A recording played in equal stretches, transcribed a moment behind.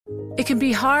It can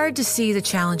be hard to see the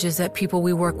challenges that people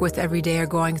we work with every day are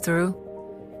going through.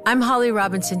 I'm Holly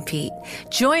Robinson Pete.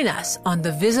 Join us on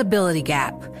The Visibility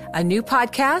Gap, a new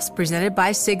podcast presented by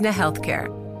Cigna Healthcare.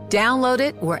 Download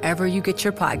it wherever you get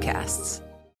your podcasts.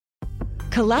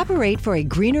 Collaborate for a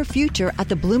greener future at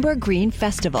the Bloomberg Green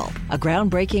Festival, a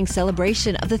groundbreaking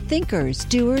celebration of the thinkers,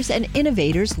 doers, and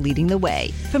innovators leading the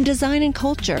way. From design and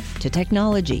culture to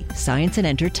technology, science, and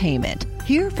entertainment.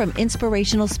 Hear from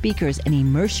inspirational speakers and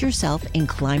immerse yourself in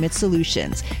climate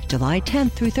solutions. July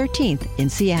 10th through 13th in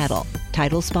Seattle.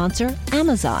 Title sponsor,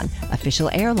 Amazon. Official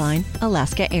airline,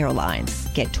 Alaska Airlines.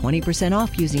 Get 20%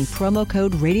 off using promo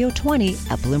code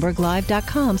radio20 at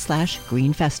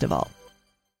BloombergLive.com/greenfestival.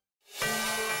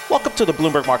 Welcome to the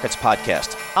Bloomberg Markets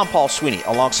Podcast. I'm Paul Sweeney,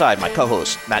 alongside my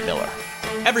co-host, Matt Miller.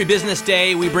 Every business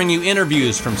day, we bring you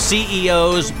interviews from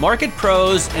CEOs, market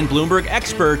pros, and Bloomberg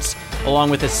experts, along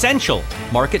with essential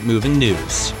market-moving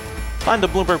news. Find the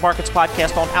Bloomberg Markets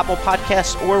Podcast on Apple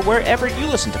Podcasts or wherever you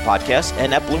listen to podcasts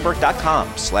and at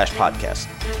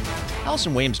Bloomberg.com/podcast.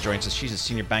 Allison Williams joins us. She's a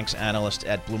senior banks analyst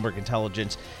at Bloomberg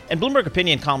Intelligence. And Bloomberg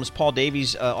Opinion columnist Paul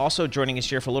Davies also joining us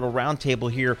here for a little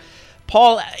roundtable here.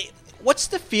 Paul, what's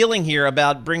the feeling here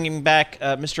about bringing back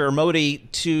Mr.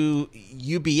 Armoti to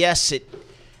UBS?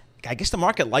 I guess the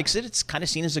market likes it. It's kind of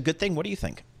seen as a good thing. What do you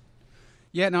think?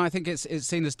 Yeah, no, I think it's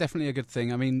seen as definitely a good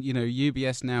thing. I mean,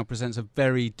 UBS now presents a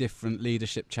very different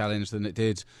leadership challenge than it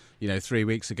did, 3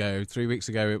 weeks ago. 3 weeks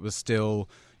ago, it was still,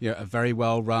 a very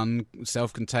well-run,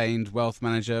 self-contained wealth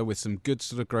manager with some good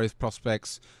sort of growth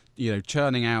prospects,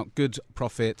 churning out good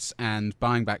profits and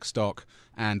buying back stock,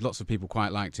 and lots of people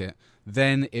quite liked it.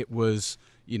 Then it was,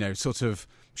 sort of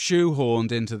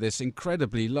shoehorned into this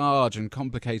incredibly large and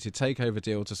complicated takeover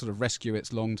deal to sort of rescue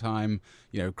its long-time,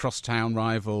 crosstown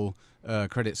rival,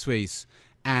 Credit Suisse.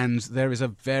 And there is a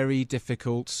very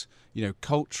difficult,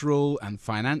 cultural and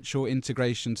financial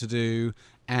integration to do.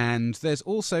 And there's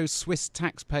also Swiss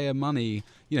taxpayer money,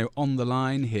 on the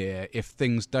line here if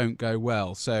things don't go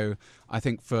well. So I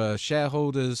think for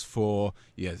shareholders, for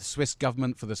the Swiss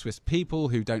government, for the Swiss people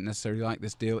who don't necessarily like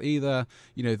this deal either,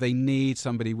 they need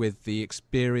somebody with the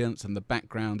experience and the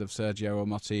background of Sergio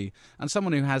Armoti and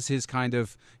someone who has his kind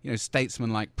of,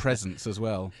 statesman-like presence as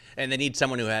well. And they need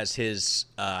someone who has his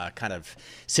kind of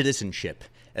citizenship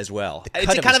as well.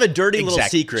 It's kind of a dirty little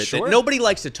secret that nobody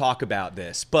likes to talk about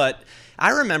this, but I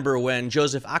remember when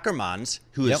Joseph Ackermans,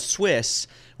 who is Swiss,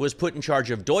 was put in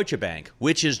charge of Deutsche Bank,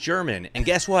 which is German, and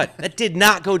guess what? That did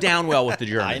not go down well with the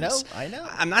Germans. I know.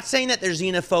 I'm not saying that they're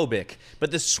xenophobic,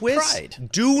 but the Swiss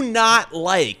do not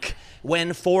like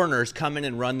when foreigners come in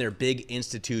and run their big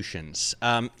institutions.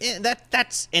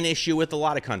 That's an issue with a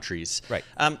lot of countries. Right.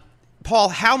 Paul,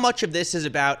 how much of this is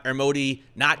about Armoti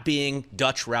not being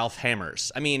Dutch Ralph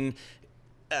Hammers? I mean,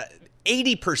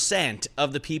 80%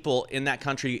 of the people in that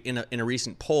country in a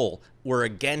recent poll were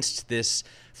against this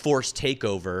forced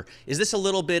takeover. Is this a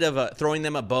little bit of throwing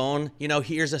them a bone?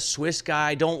 Here's a Swiss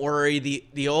guy. Don't worry.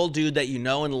 The old dude that you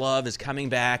know and love is coming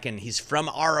back, and he's from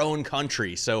our own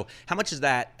country. So how much of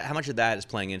that is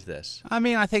playing into this? I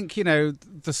mean, I think, the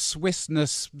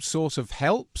Swissness sort of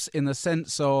helps in the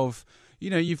sense of,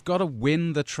 you've got to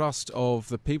win the trust of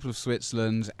the people of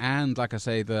Switzerland and, like I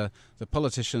say, the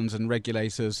politicians and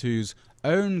regulators whose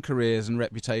own careers and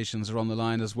reputations are on the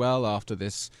line as well after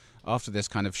this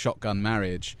kind of shotgun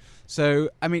marriage.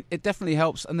 So, I mean, it definitely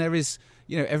helps. And there is,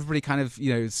 everybody kind of,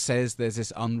 says there's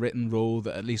this unwritten rule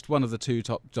that at least one of the two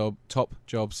top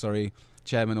jobs,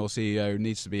 chairman or CEO,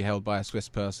 needs to be held by a Swiss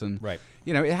person. Right.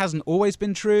 It hasn't always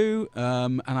been true,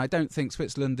 and I don't think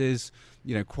Switzerland is,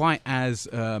 quite as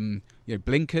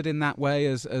blinkered in that way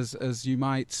as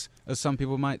some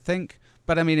people might think.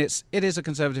 But I mean, it is a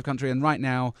conservative country, and right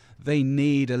now they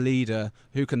need a leader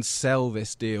who can sell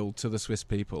this deal to the Swiss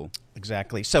people.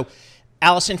 Exactly. So,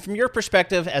 Allison, from your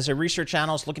perspective as a research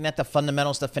analyst looking at the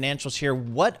fundamentals, the financials here,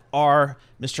 what are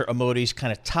Mr. Armoti's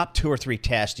kind of top 2 or 3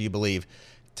 tasks, do you believe,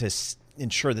 to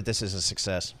ensure that this is a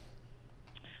success?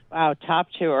 Wow, top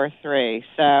 2 or 3.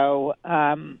 So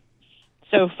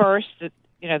first,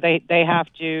 they have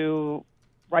to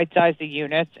right-size the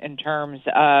units in terms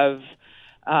of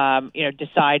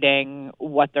deciding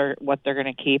what they're going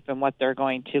to keep and what they're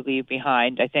going to leave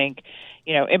behind. I think,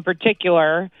 in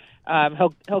particular,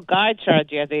 he'll guide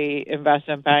strategy at the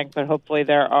investment bank, but hopefully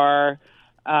there are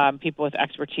people with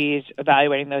expertise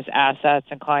evaluating those assets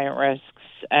and client risks,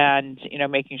 and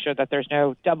making sure that there's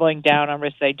no doubling down on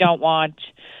risks they don't want.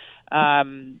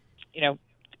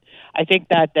 I think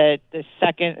that the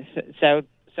second, so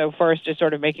first is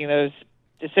sort of making those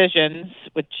decisions,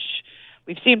 which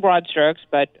we've seen broad strokes,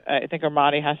 but I think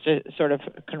Armoti has to sort of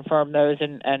confirm those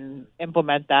and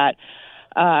implement that.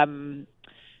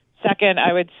 Second,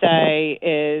 I would say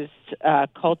is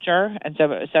culture, and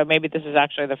so maybe this is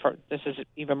actually this is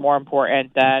even more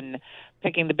important than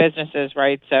picking the businesses,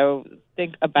 right? So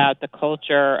think about the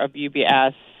culture of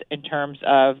UBS in terms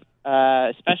of,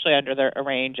 especially under the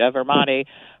range of Armati,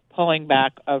 pulling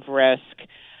back of risk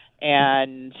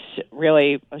and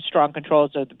really strong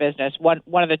controls of the business.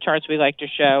 One of the charts we like to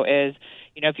show is,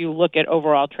 if you look at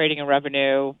overall trading and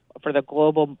revenue for the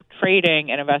global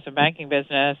trading and investment banking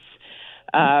business,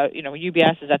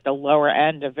 UBS is at the lower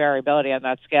end of variability on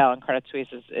that scale, and Credit Suisse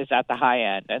is at the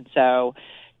high end. And so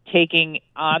taking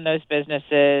on those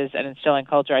businesses and instilling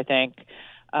culture, I think,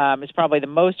 is probably the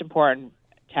most important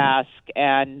task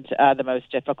and the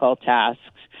most difficult tasks.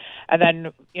 And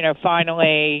then,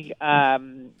 finally,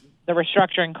 the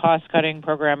restructuring cost-cutting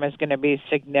program is going to be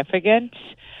significant.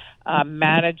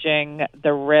 Managing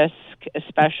the risk,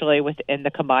 especially within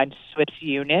the combined Swiss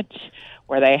unit,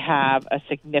 where they have a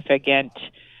significant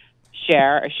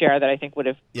share that I think would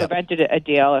have prevented a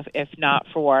deal if not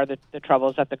for the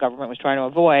troubles that the government was trying to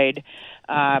avoid.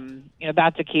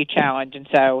 That's a key challenge. And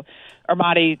so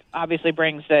Armati obviously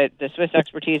brings the Swiss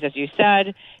expertise, as you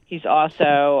said. He's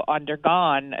also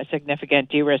undergone a significant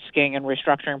de-risking and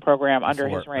restructuring program under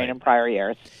his reign in prior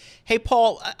years. Hey,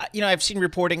 Paul, I've seen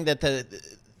reporting that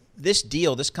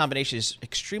this combination is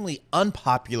extremely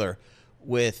unpopular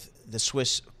with the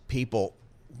Swiss people.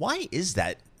 Why is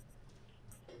that?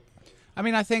 I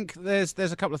mean, I think there's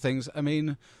a couple of things. I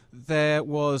mean, there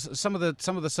was some of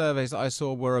the surveys that I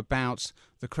saw were about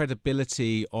the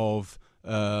credibility of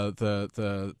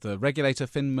the regulator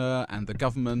FINMA and the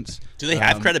government. Do they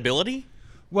have credibility?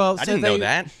 Well, I didn't know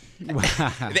that.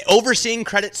 Are they overseeing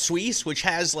Credit Suisse, which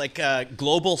has like a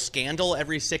global scandal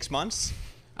every 6 months?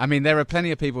 I mean, there are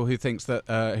plenty of people who think that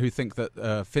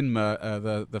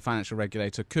FINMA, the financial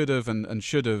regulator, could have and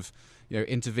should have,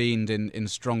 intervened in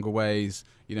stronger ways,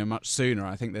 much sooner.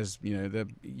 I think there's,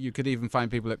 you could even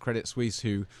find people at Credit Suisse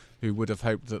who would have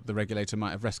hoped that the regulator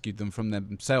might have rescued them from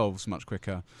themselves much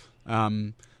quicker.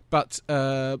 But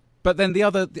then the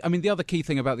other key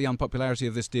thing about the unpopularity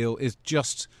of this deal is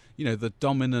just, the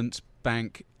dominant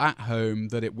bank at home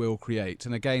that it will create.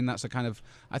 And again, I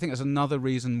think that's another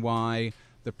reason why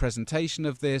the presentation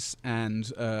of this and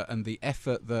the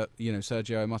effort that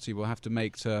Sergio Armati will have to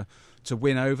make to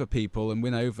win over people and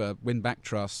win back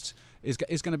trust is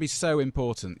going to be so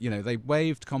important. They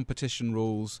waived competition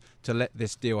rules to let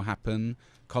this deal happen.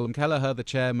 Colm Kelleher, the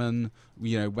chairman,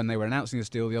 when they were announcing this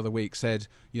deal the other week, said,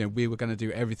 we were going to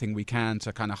do everything we can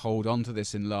to kind of hold on to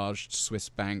this enlarged Swiss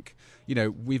bank.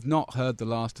 We've not heard the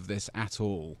last of this at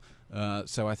all.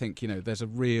 So I think, there's a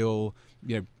real,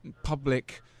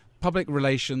 public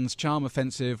relations, charm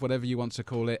offensive, whatever you want to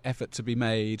call it, effort to be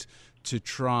made to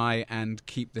try and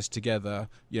keep this together,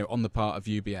 on the part of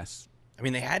UBS. I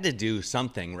mean, they had to do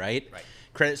something, right?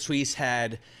 Credit Suisse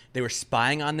they were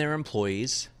spying on their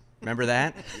employees. Remember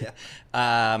that?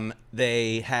 Yeah.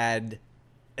 They had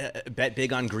bet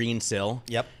big on Greensill.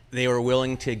 Yep. They were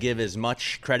willing to give as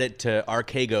much credit to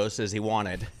Archegos as he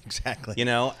wanted. Exactly.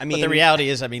 I mean, but the reality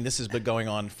is, this has been going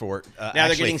on for now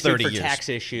they're getting 30 sued for years. tax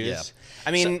issues. Yeah.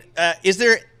 I mean, is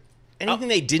there anything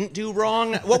they didn't do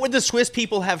wrong? What would the Swiss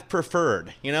people have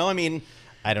preferred?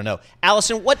 I don't know.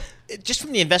 Allison, just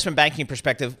from the investment banking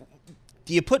perspective,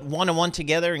 do you put 1 and 1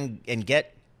 together and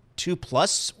get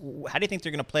 2+? How do you think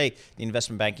they're going to play the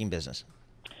investment banking business?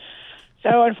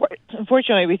 So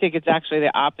unfortunately, we think it's actually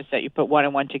the opposite. You put 1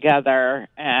 and 1 together,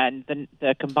 and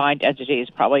the combined entity is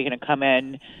probably going to come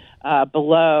in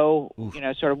below,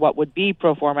 sort of what would be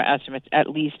pro forma estimates, at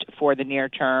least for the near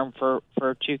term, for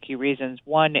two key reasons.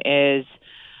 One is,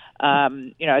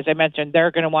 as I mentioned,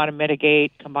 they're going to want to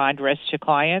mitigate combined risk to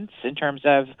clients in terms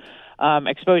of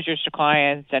exposures to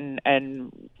clients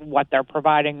and what they're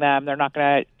providing them. They're not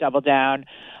going to double down.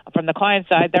 From the client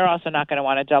side, they're also not going to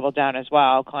want to double down as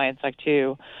well. Clients like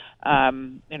to,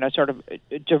 sort of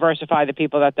diversify the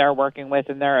people that they're working with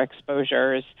and their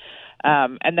exposures.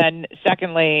 And then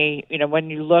secondly, when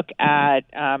you look at,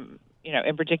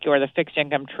 in particular, the fixed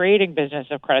income trading business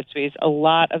of Credit Suisse, a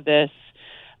lot of this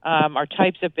are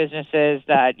types of businesses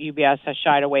that UBS has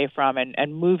shied away from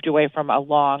and moved away from a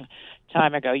long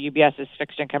time ago. UBS's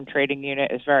fixed income trading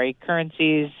unit is very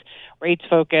currencies, rates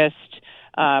focused,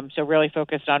 so really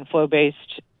focused on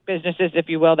flow-based businesses, if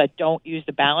you will, that don't use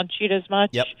the balance sheet as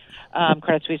much. Yep.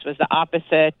 Credit Suisse was the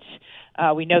opposite.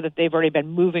 We know that they've already been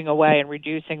moving away and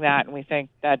reducing that, and we think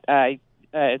that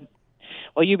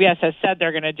UBS has said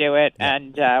they're going to do it,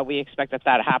 and we expect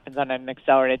that happens on an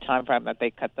accelerated time frame, that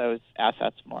they cut those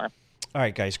assets more. All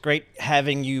right, guys. Great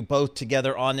having you both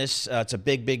together on this. It's a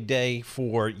big, big day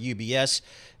for UBS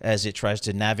as it tries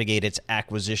to navigate its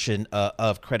acquisition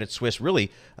of Credit Suisse.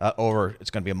 Really, it's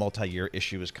going to be a multi-year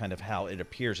issue is kind of how it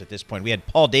appears at this point. We had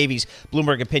Paul Davies,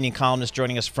 Bloomberg opinion columnist,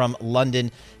 joining us from London,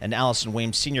 and Allison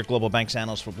Weems, senior global banks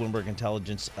analyst for Bloomberg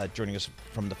Intelligence, joining us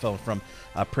from the phone from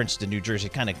Princeton, New Jersey,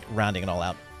 kind of rounding it all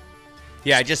out.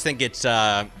 Yeah, I just think it's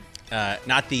not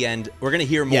the end. We're going to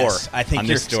hear more on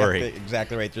this story.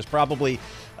 Exactly right. There's probably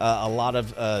a lot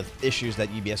of issues that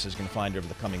UBS is going to find over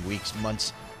the coming weeks,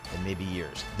 months, and maybe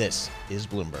years. This is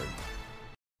Bloomberg.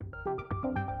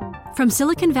 From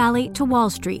Silicon Valley to Wall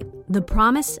Street, the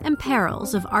promise and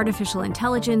perils of artificial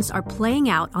intelligence are playing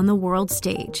out on the world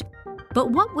stage.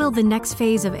 But what will the next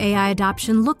phase of AI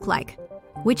adoption look like?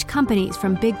 Which companies,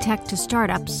 from big tech to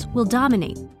startups, will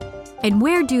dominate? And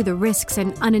where do the risks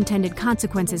and unintended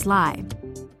consequences lie?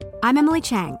 I'm Emily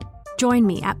Chang. Join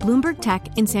me at Bloomberg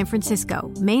Tech in San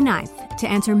Francisco, May 9th, to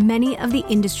answer many of the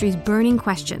industry's burning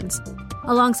questions,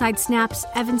 alongside Snap's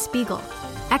Evan Spiegel,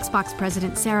 Xbox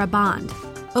President Sarah Bond,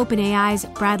 OpenAI's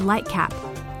Brad Lightcap,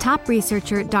 top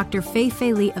researcher Dr. Fei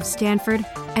Li of Stanford,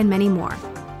 and many more.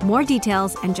 More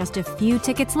details and just a few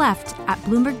tickets left at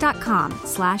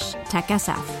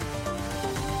Bloomberg.com/TechSF.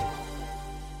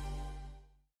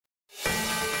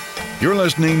 You're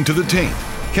listening to The Tape.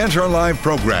 Catch our live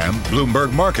program,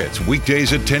 Bloomberg Markets,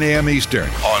 weekdays at 10 a.m. Eastern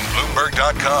on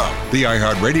Bloomberg.com, the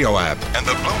iHeartRadio app, and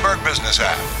the Bloomberg Business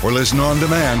app, or listen on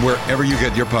demand wherever you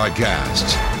get your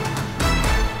podcasts.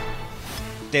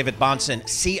 David Bahnsen,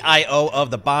 CIO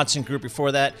of the Bahnsen Group.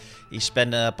 Before that, he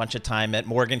spent a bunch of time at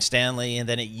Morgan Stanley and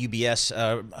then at UBS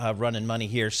running money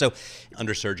here. So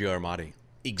under Sergio Armati.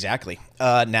 Exactly.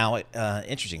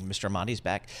 Interesting. Mr. Armati's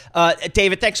back.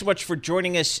 David, thanks so much for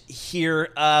joining us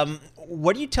here.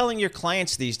 What are you telling your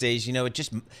clients these days? You know,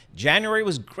 January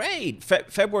was great.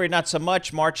 February, not so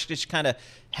much. March, just kind of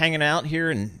hanging out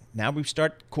here. And now we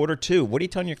start quarter two. What are you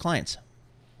telling your clients?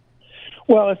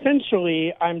 Well,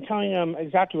 essentially, I'm telling them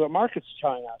exactly what markets are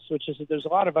telling us, which is that there's a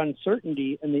lot of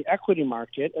uncertainty in the equity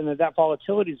market and that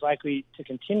volatility is likely to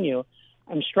continue.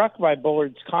 I'm struck by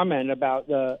Bullard's comment about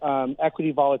the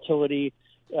equity volatility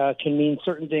can mean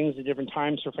certain things at different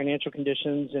times for financial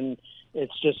conditions, and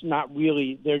it's just not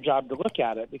really their job to look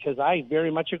at it, because I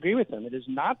very much agree with them. It is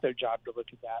not their job to look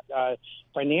at that.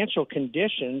 Financial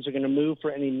conditions are going to move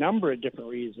for any number of different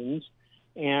reasons,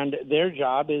 and their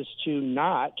job is to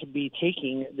not to be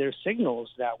taking their signals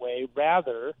that way.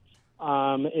 Rather,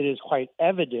 it is quite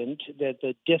evident that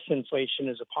the disinflation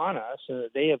is upon us, and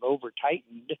that they have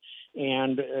over-tightened,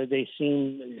 and they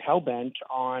seem hell-bent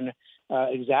on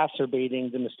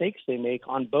exacerbating the mistakes they make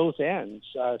on both ends,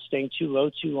 staying too low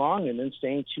too long and then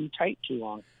staying too tight too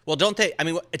long. Well, don't they? I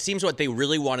mean, it seems what they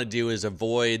really want to do is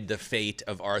avoid the fate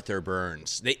of Arthur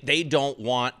Burns. They don't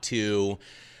want to,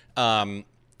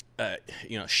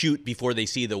 shoot before they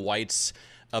see the whites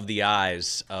of the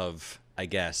eyes of, I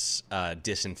guess,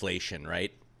 disinflation,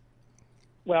 right?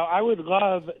 Well, I would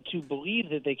love to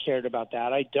believe that they cared about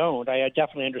that. I don't. I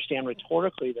definitely understand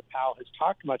rhetorically that Powell has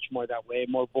talked much more that way,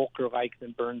 more Volcker-like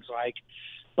than Burns-like.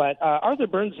 But Arthur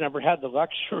Burns never had the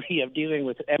luxury of dealing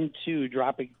with M2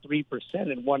 dropping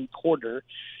 3% in one quarter,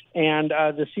 and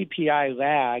the CPI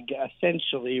lag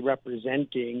essentially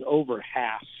representing over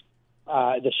half,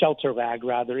 the shelter lag,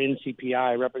 rather, in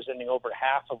CPI representing over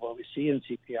half of what we see in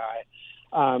CPI.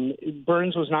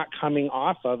 Burns was not coming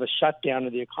off of a shutdown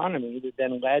of the economy that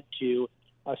then led to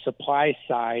a supply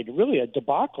side, really a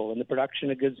debacle in the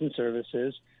production of goods and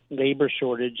services, labor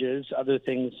shortages, other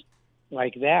things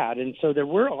like that. And so there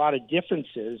were a lot of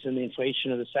differences in the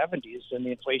inflation of the 70s and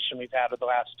the inflation we've had over the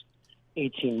last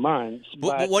 18 months.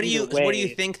 But what do you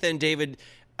think then, David?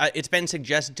 It's been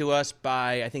suggested to us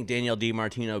by, I think, Danielle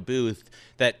DiMartino Booth,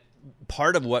 that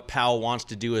part of what Powell wants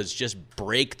to do is just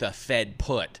break the Fed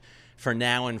put for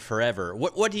now and forever.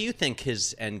 What do you think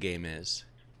his end game is?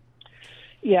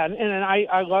 Yeah, and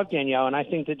I love Danielle, and I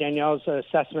think that Danielle's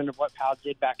assessment of what Powell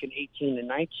did back in 18 and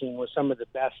 19 was some of the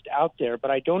best out there, but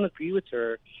I don't agree with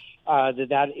her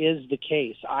that is the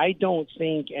case. I don't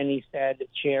think any Fed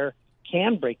chair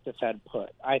can break the Fed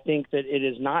put. I think that it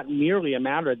is not merely a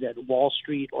matter that Wall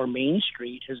Street or Main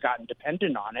Street has gotten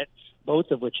dependent on it,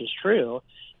 both of which is true,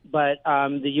 but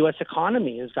the U.S.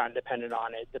 economy has gotten dependent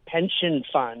on it. The pension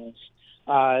funds,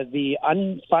 the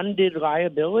unfunded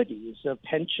liabilities of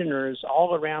pensioners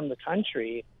all around the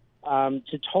country,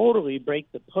 to totally break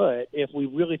the put, if we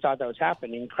really thought that was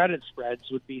happening, credit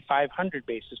spreads would be 500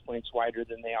 basis points wider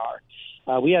than they are.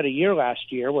 We had a year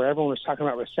last year where everyone was talking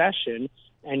about recession,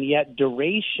 and yet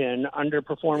duration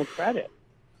underperformed credit.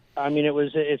 I mean,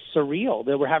 it's surreal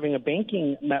that we're having a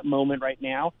banking moment right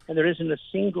now, and there isn't a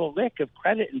single lick of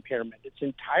credit impairment. It's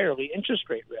entirely interest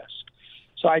rate risk.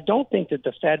 So I don't think that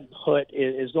the Fed put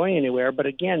is going anywhere. But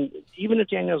again, even if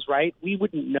Daniel's right, we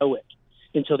wouldn't know it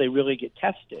until they really get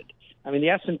tested. I mean, the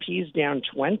S&P is down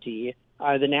 20. The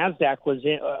NASDAQ was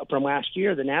from last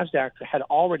year. The NASDAQ had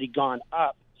already gone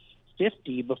up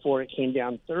 50 before it came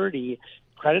down 30.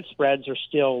 Credit spreads are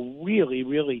still really,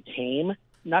 really tame.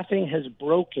 Nothing has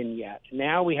broken yet.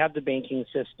 Now we have the banking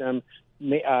system.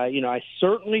 I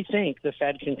certainly think the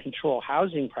Fed can control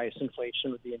housing price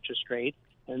inflation with the interest rate,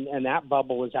 and that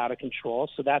bubble is out of control.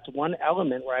 So that's one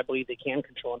element where I believe they can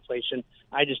control inflation.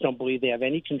 I just don't believe they have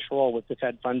any control with the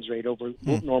Fed funds rate over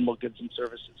normal goods and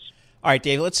services. All right,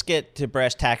 Dave, let's get to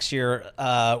brass tacks here.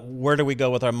 Where do we go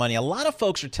with our money? A lot of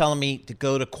folks are telling me to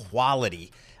go to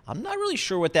quality. I'm not really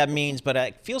sure what that means, but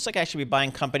it feels like I should be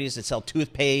buying companies that sell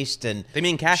toothpaste and they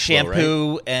mean cash shampoo,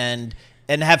 flow, right?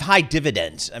 and have high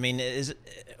dividends. I mean,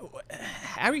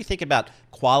 how are you thinking about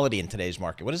quality in today's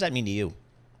market? What does that mean to you?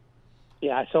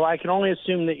 Yeah, so I can only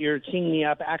assume that you're teeing me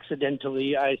up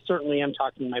accidentally. I certainly am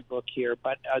talking my book here,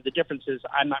 but the difference is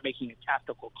I'm not making a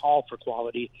tactical call for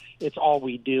quality. It's all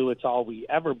we do. It's all we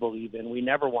ever believe in. We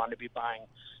never want to be buying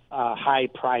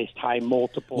high-priced,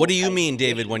 high-multiple. What do you mean,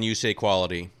 David, when you say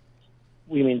quality?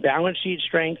 We mean balance sheet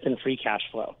strength and free cash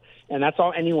flow. And that's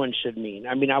all anyone should mean.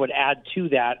 I mean, I would add to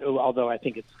that, although I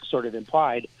think it's sort of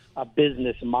implied, a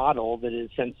business model that is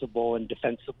sensible and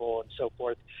defensible and so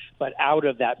forth. But out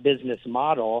of that business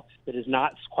model that is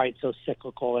not quite so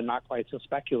cyclical and not quite so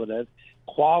speculative,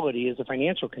 quality is a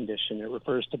financial condition. It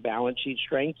refers to balance sheet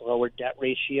strength, lower debt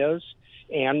ratios,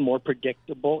 and more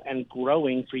predictable and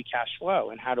growing free cash flow.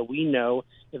 And how do we know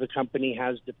if a company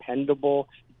has dependable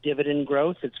dividend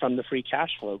growth? It's from the free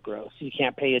cash flow growth. You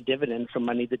can't pay a dividend from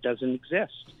money that doesn't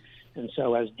exist. And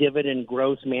so as dividend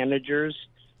growth managers,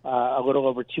 a little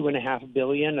over $2.5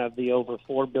 billion of the over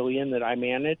 $4 billion that I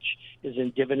manage is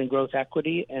in dividend growth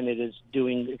equity, and it is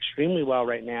doing extremely well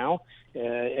right now.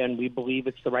 And we believe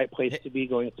it's the right place to be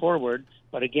going forward.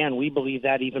 But again, we believe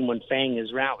that even when FANG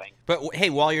is rallying. But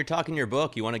hey, while you're talking your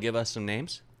book, you want to give us some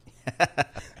names?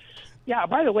 Yeah,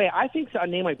 by the way, I think a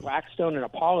name like Blackstone and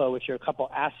Apollo, which are a couple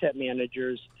asset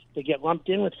managers, they get lumped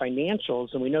in with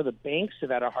financials, and we know the banks have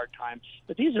had a hard time.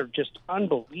 But these are just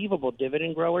unbelievable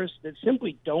dividend growers that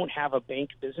simply don't have a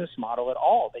bank business model at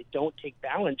all. They don't take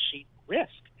balance sheet risk.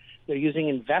 They're using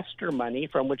investor money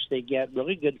from which they get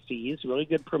really good fees, really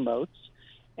good promotes,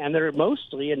 and they're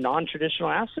mostly in non-traditional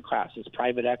asset classes,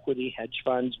 private equity, hedge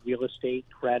funds, real estate,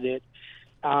 credit,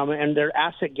 and they're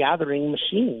asset-gathering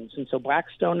machines. And so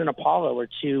Blackstone and Apollo are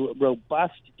two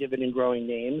robust dividend-growing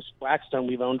names. Blackstone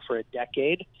we've owned for a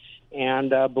decade and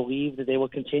believe that they will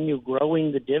continue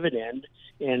growing the dividend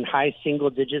in high single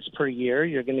digits per year.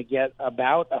 You're going to get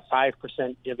about a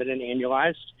 5% dividend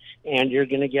annualized, and you're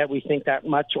going to get, we think, that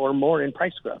much or more in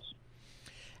price growth.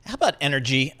 How about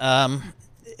energy? I'm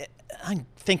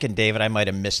thinking, David, I might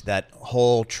have missed that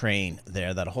whole train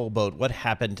there, that whole boat. What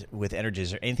happened with energy? Is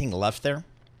there anything left there?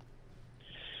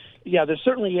 Yeah, there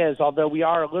certainly is, although we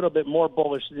are a little bit more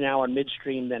bullish now on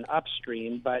midstream than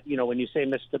upstream. But, you know, when you say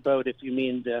miss the boat, if you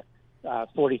mean the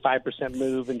 45%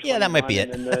 move in 21 that might be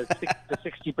it. and the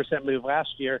 60% move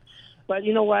last year. But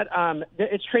you know what?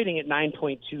 It's trading at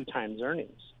 9.2 times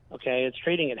earnings. Okay, it's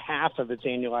trading at half of its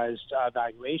annualized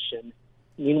valuation.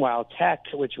 Meanwhile, tech,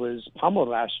 which was pummeled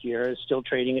last year, is still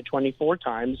trading at 24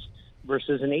 times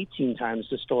versus an 18 times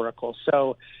historical.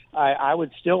 So I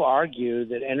would still argue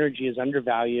that energy is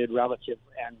undervalued relative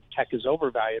and tech is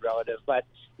overvalued relative. But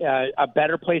a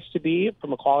better place to be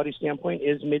from a quality standpoint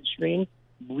is midstream,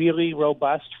 really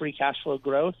robust free cash flow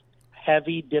growth,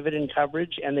 heavy dividend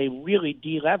coverage, and they really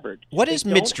delevered. What is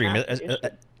midstream?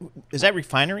 Is that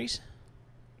refineries?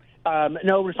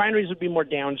 No, refineries would be more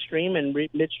downstream, and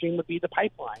midstream would be the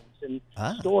pipelines and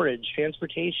storage,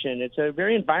 transportation. It's a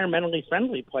very environmentally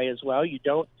friendly play as well. You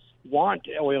don't want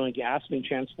oil and gas being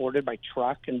transported by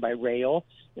truck and by rail,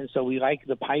 and so we like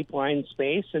the pipeline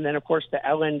space. And then, of course, the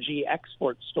LNG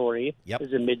export story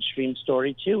is a midstream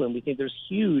story, too, and we think there's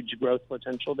huge growth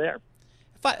potential there.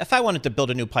 If I wanted to build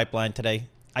a new pipeline today,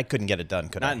 I couldn't get it done,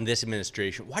 could I? Not in this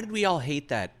administration. Why did we all hate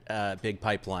that big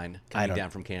pipeline coming down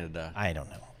from Canada? I don't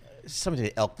know. Something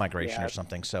to elk migration or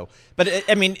something. So, but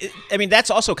I mean,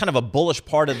 that's also kind of a bullish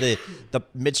part of the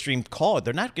midstream call.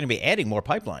 They're not going to be adding more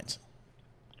pipelines.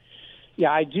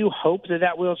 Yeah, I do hope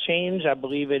that will change. I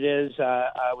believe it is,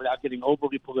 without getting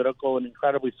overly political, an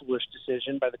incredibly foolish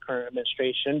decision by the current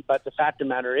administration. But the fact of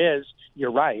the matter is,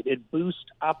 you're right. It boosts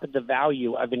up the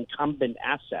value of incumbent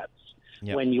assets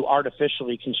when you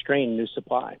artificially constrain new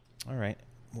supply. All right.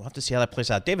 we'll have to see how that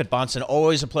plays out. David Bahnsen,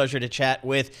 always a pleasure to chat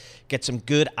with, get some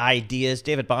good ideas.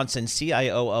 David Bahnsen,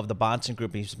 CIO of the Bahnsen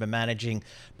Group. He's been managing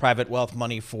private wealth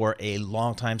money for a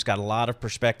long time. He's got a lot of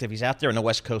perspective. He's out there on the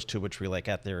West Coast, too, which we like,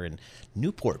 out there in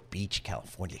Newport Beach,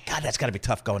 California. God, that's got to be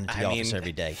tough going into the office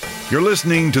every day. You're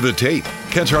listening to The Tape.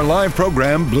 Catch our live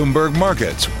program, Bloomberg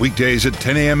Markets, weekdays at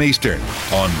 10 a.m. Eastern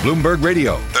on Bloomberg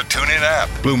Radio, the TuneIn app,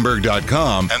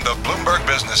 Bloomberg.com, and the Bloomberg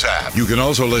Business app. You can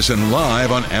also listen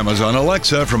live on Amazon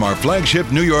Alexa from our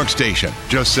flagship New York station.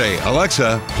 Just say,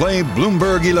 Alexa, play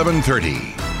Bloomberg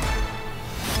 1130.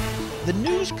 The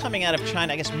news coming out of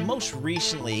China, I guess most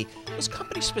recently, was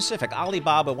company-specific.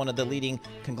 Alibaba, one of the leading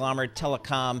conglomerate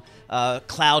telecom,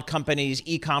 cloud companies,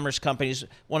 e-commerce companies,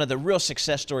 one of the real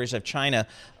success stories of China,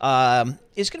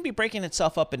 is going to be breaking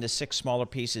itself up into 6 smaller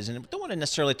pieces. And I don't want to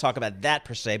necessarily talk about that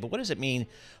per se, but what does it mean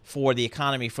for the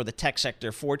economy, for the tech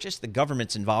sector, for just the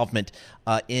government's involvement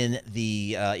in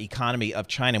the economy of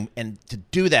China? And to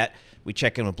do that, we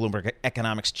check in with Bloomberg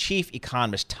Economics chief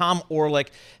economist Tom Orlik.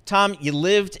 Tom, you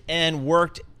lived and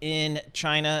worked in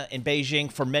China, in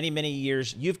Beijing, for many, many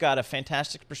years. You've got a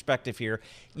fantastic perspective here.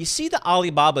 You see the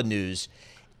Alibaba news,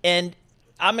 and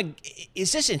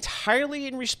is this entirely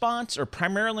in response or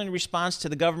primarily in response to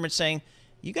the government saying,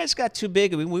 you guys got too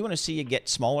big, we want to see you get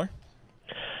smaller?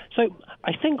 So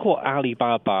I think what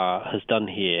Alibaba has done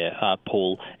here,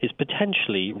 Paul, is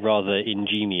potentially rather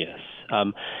ingenious.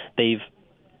 They've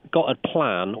got a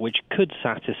plan which could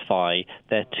satisfy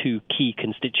their 2 key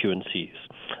constituencies.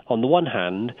 On the one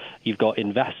hand, you've got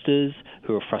investors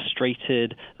who are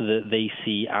frustrated that they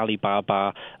see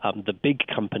Alibaba, the big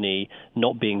company,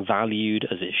 not being valued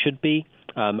as it should be,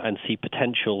 and see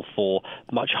potential for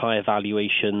much higher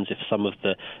valuations if some of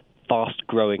the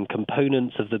fast-growing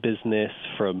components of the business,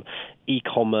 from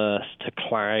e-commerce to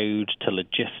cloud to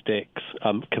logistics,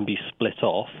 can be split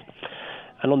off.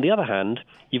 And on the other hand,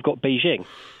 you've got Beijing,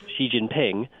 Xi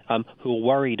Jinping, who are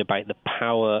worried about the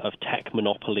power of tech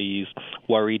monopolies,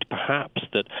 worried perhaps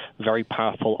that very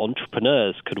powerful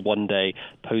entrepreneurs could one day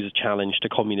pose a challenge to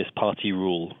Communist Party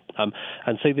rule.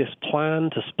 And so this plan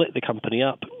to split the company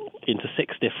up into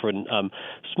 6 different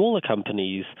smaller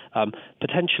companies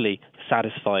potentially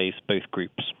satisfies both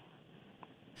groups.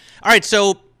 All right,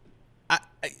 so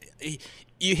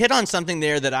you hit on something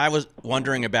there that I was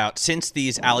wondering about since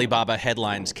these Alibaba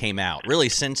headlines came out, really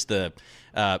since the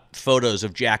photos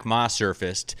of Jack Ma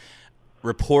surfaced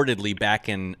reportedly back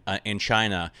in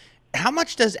China. How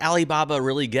much does Alibaba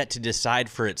really get to decide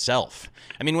for itself?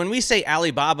 I mean, when we say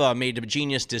Alibaba made a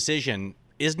genius decision,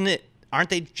 aren't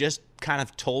they just kind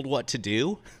of told what to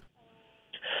do?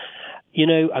 You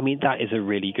know, I mean, that is a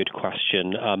really good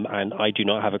question, and I do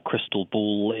not have a crystal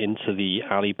ball into the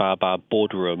Alibaba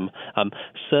boardroom.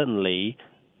 Certainly,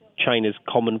 China's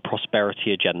Common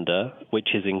Prosperity Agenda, which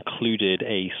has included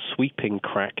a sweeping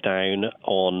crackdown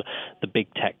on the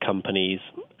big tech companies,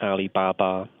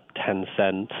 Alibaba,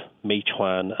 Tencent,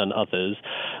 Meituan, and others,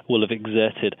 will have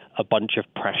exerted a bunch of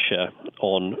pressure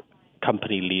on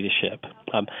company leadership.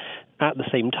 At the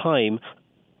same time,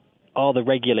 are the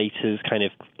regulators kind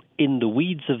of in the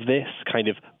weeds of this, kind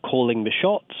of calling the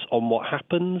shots on what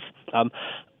happens?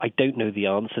 I don't know the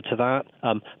answer to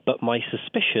that, but my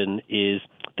suspicion is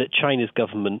that China's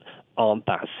government aren't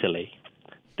that silly.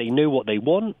 They know what they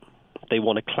want. They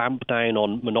want to clamp down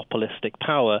on monopolistic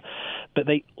power, but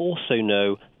they also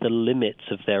know the limits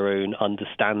of their own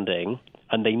understanding,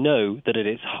 and they know that at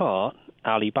its heart,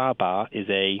 Alibaba is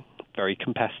a very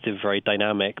competitive, very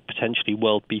dynamic, potentially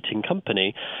world-beating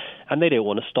company, and they don't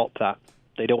want to stop that.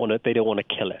 They don't want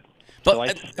to kill it. But so I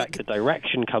suspect the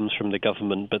direction comes from the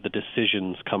government, but the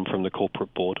decisions come from the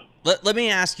corporate board. Let me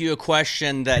ask you a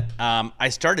question that I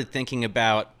started thinking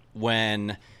about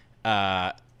when,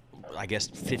 I guess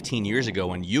 15 years ago,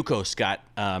 when Yukos got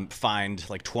fined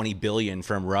like $20 billion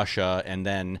from Russia, and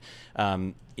then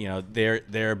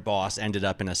their boss ended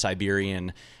up in a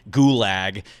Siberian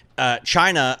gulag.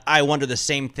 China, I wonder the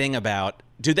same thing about.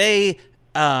 Do they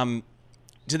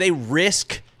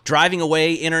risk driving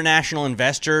away international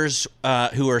investors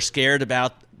who are scared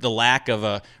about the lack of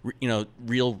a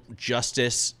real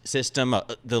justice system,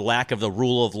 the lack of the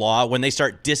rule of law, when they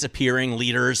start disappearing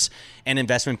leaders and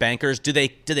investment bankers? Do they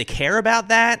care about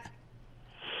that?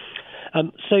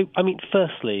 So, I mean,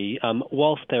 firstly,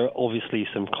 whilst there are obviously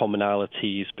some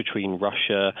commonalities between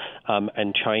Russia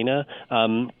and China,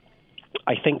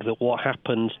 I think that what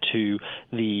happened to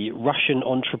the Russian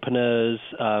entrepreneurs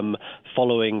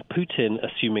following Putin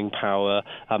assuming power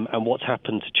and what's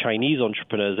happened to Chinese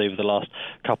entrepreneurs over the last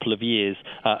couple of years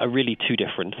are really 2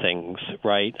 different things,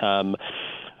 right?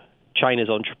 China's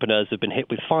entrepreneurs have been hit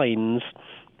with fines.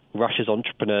 Russia's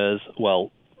entrepreneurs,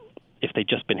 well, if they'd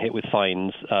just been hit with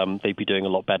fines, they'd be doing a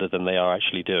lot better than they are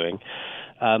actually doing.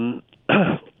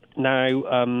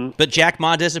 But Jack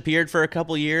Ma disappeared for a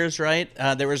couple years, right?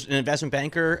 There was an investment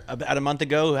banker about a month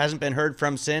ago who hasn't been heard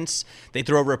from since. They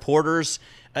throw reporters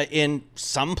in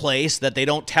some place that they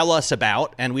don't tell us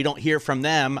about, and we don't hear from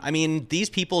them. I mean, these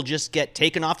people just get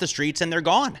taken off the streets and they're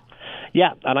gone.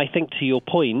 Yeah, and I think to your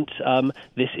point,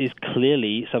 this is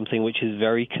clearly something which is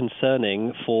very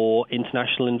concerning for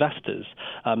international investors.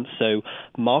 So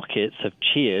markets have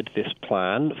cheered this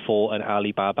plan for an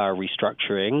Alibaba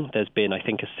restructuring. There's been, I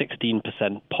think, a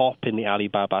 16% pop in the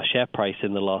Alibaba share price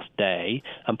in the last day.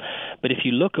 But if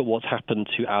you look at what's happened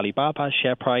to Alibaba's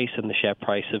share price and the share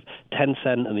price of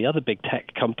Tencent and the other big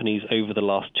tech companies over the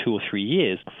last 2 or 3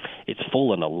 years, it's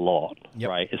fallen a lot,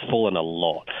 right? It's fallen a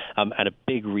lot. And a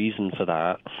big reason for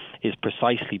that is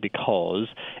precisely because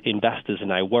investors are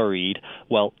now worried,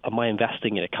 well, am I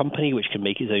investing in a company which can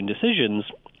make its own decisions,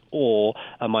 or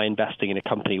am I investing in a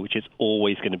company which is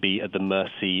always going to be at the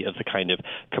mercy of the kind of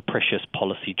capricious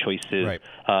policy choices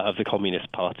of the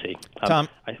Communist Party? Tom,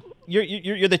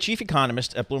 you're the chief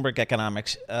economist at Bloomberg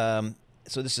Economics,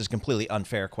 so this is a completely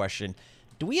unfair question.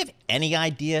 Do we have any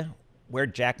idea where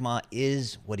Jack Ma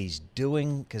is, what he's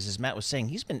doing? Because as Matt was saying,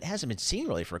 hasn't been seen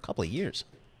really for a couple of years.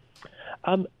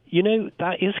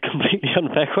 That is a completely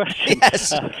unfair question. Yes.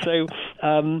 So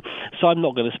I'm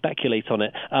not going to speculate on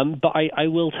it. But I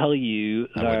will tell you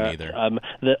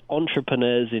that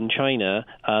entrepreneurs in China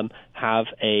have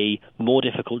a more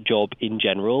difficult job in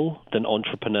general than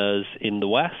entrepreneurs in the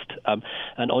West.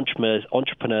 And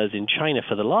entrepreneurs in China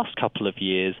for the last couple of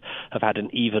years have had an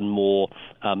even more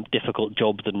difficult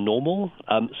job than normal.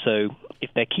 So if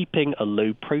they're keeping a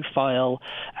low profile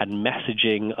and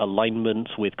messaging alignment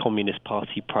with Communist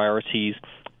Party priorities,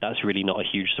 that's really not a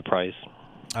huge surprise.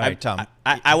 All right, Tom.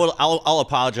 I'll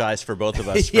apologize for both of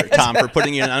us, Tom, for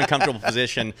putting you in an uncomfortable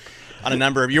position on a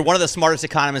number of. You're one of the smartest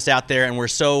economists out there, and we're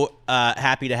so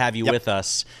happy to have you with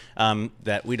us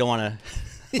that we don't want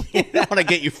to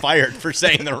get you fired for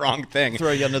saying the wrong thing.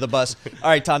 Throw you under the bus. All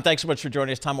right, Tom. Thanks so much for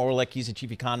joining us. Tom Orlik, he's the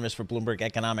chief economist for Bloomberg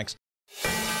Economics.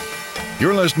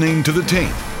 You're listening to The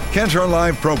Tape. Catch our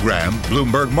live program,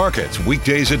 Bloomberg Markets,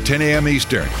 weekdays at 10 a.m.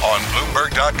 Eastern on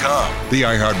Bloomberg.com, the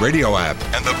iHeartRadio app,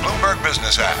 and the Bloomberg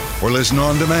Business app, or listen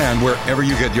on demand wherever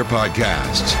you get your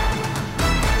podcasts.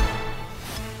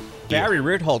 Barry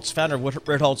Ritholtz, founder of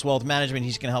Ritholtz Wealth Management.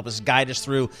 He's going to help us guide us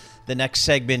through the next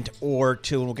segment or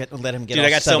two, and we'll let him get. Dude, all I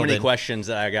got so many in. questions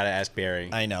that I got to ask Barry.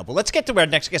 I know, but let's get to our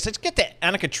next guest. Let's get to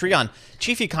Annika Trion,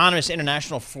 Chief Economist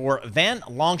International for Van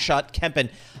Lanschot Kempen.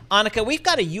 Annika, we've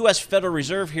got a U.S. Federal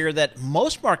Reserve here that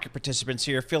most market participants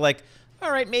here feel like, all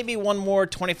right, maybe one more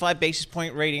 25 basis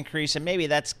point rate increase, and maybe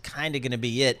that's kind of going to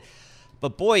be it.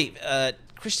 But boy,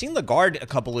 Christine Lagarde a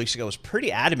couple of weeks ago was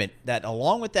pretty adamant that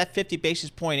along with that 50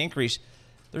 basis point increase,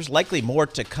 there's likely more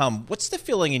to come. What's the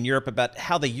feeling in Europe about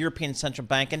how the European Central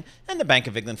Bank and the Bank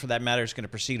of England, for that matter, is going to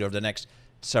proceed over the next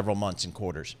several months and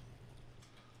quarters?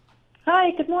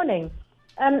 Hi, good morning.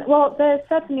 Well, there's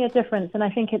certainly a difference, and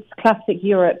I think it's classic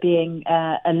Europe being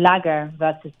a lagger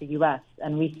versus the U.S.,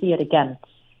 and we see it again.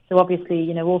 So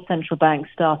obviously, all central banks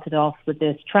started off with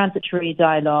this transitory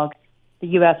dialogue. The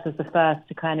U.S. was the first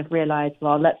to kind of realize,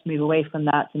 well, let's move away from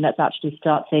that and let's actually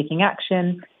start taking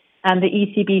action. And the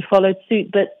ECB followed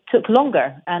suit, but took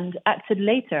longer and acted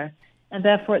later. And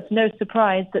therefore, it's no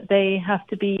surprise that they have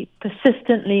to be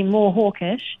persistently more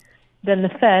hawkish than the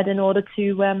Fed in order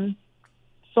to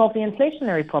solve the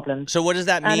inflationary problem. So what does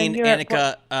that mean,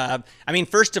 Annika?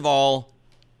 First of all,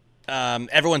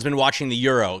 everyone's been watching the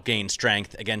euro gain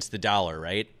strength against the dollar,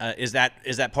 right? Is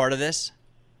that part of this?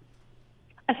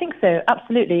 I think so,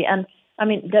 absolutely. And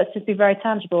let's just be very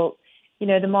tangible.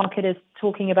 The market is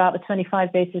talking about the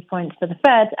 25 basis points for the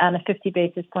Fed and the 50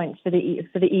 basis points for the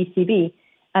ECB,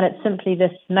 and it's simply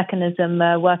this mechanism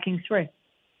working through.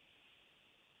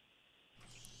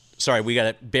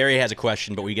 Sorry, Barry has a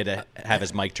question, but we get to have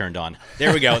his mic turned on.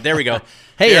 There we go.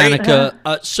 Hey, Barry?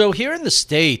 Annika. So here in the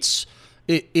States,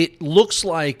 it looks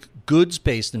like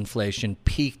goods-based inflation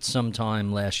peaked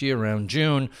sometime last year around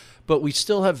June, but we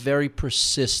still have very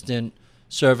persistent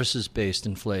services-based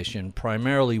inflation,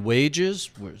 primarily wages,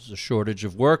 where there's a shortage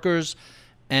of workers,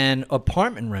 and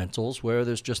apartment rentals, where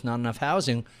there's just not enough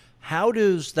housing. How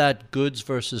does that goods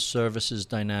versus services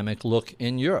dynamic look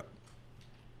in Europe?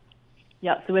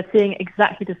 Yeah, so we're seeing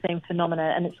exactly the same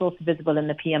phenomena, and it's also visible in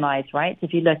the PMIs, right?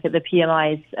 If you look at the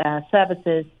PMIs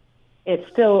services, it's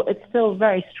still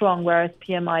very strong, whereas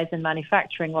PMIs in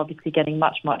manufacturing are obviously getting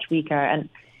much, much weaker. And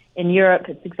in Europe,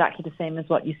 it's exactly the same as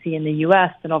what you see in the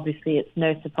U.S., and obviously it's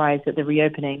no surprise that the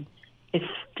reopening is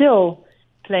still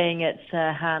playing its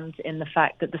hand in the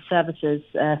fact that the services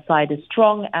side is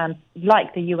strong, and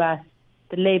like the US,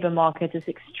 the labor market is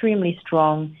extremely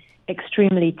strong,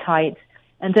 extremely tight.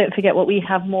 And don't forget what we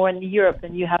have more in Europe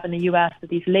than you have in the US with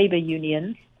these labor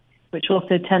unions, which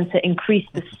also tend to increase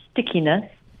the stickiness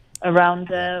around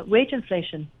wage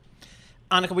inflation.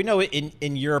 Annika, we know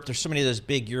in Europe, there's so many of those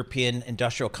big European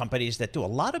industrial companies that do a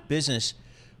lot of business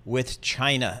with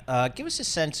China. Give us a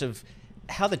sense of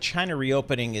how the China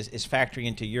reopening is factoring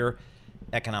into your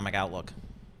economic outlook.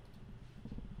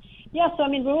 Yeah, so I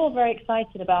mean, we're all very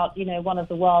excited about, one of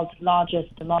the world's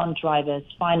largest demand drivers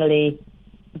finally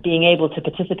being able to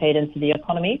participate into the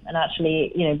economy and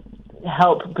actually,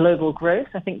 help global growth.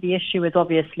 I think the issue is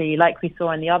obviously, like we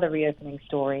saw in the other reopening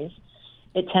stories,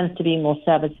 it tends to be more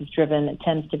services driven.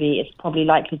 It's probably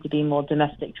likely to be more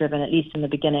domestic driven, at least in the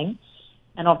beginning.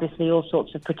 And obviously all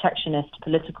sorts of protectionist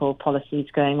political policies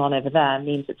going on over there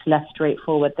means it's less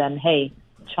straightforward than, hey,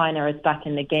 China is back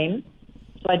in the game.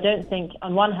 So I don't think,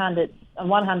 on one hand,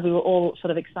 we were all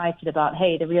sort of excited about,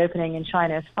 hey, the reopening in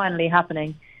China is finally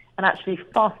happening and actually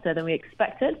faster than we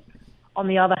expected. On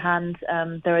the other hand,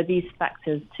 there are these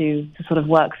factors to sort of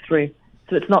work through.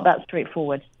 So it's not that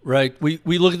straightforward. Right. We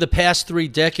look at the past 3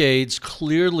 decades.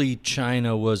 Clearly,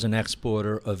 China was an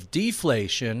exporter of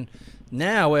deflation.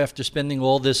 Now, after spending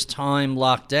all this time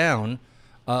locked down,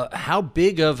 how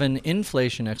big of an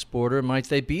inflation exporter might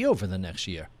they be over the next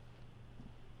year?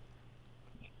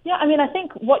 Yeah, I mean, I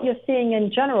think what you're seeing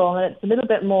in general, and it's a little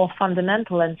bit more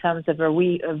fundamental in terms of well,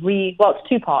 it's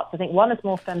 2 parts. I think one is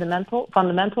more fundamental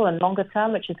and longer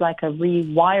term, which is like a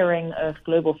rewiring of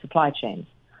global supply chains.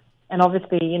 And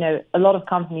obviously, a lot of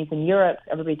companies in Europe,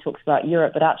 everybody talks about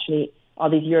Europe, but actually, are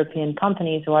these European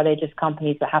companies or are they just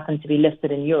companies that happen to be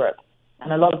listed in Europe?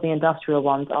 And a lot of the industrial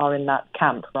ones are in that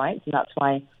camp, right? And that's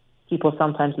why people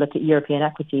sometimes look at European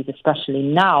equities, especially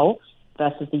now,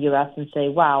 versus the US, and say,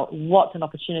 wow, what an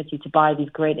opportunity to buy these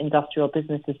great industrial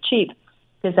businesses cheap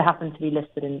because they happen to be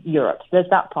listed in Europe. So there's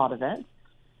that part of it.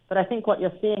 But I think what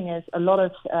you're seeing is a lot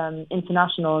of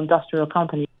international industrial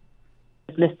companies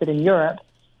listed in Europe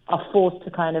are forced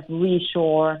to kind of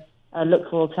reshore, look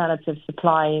for alternative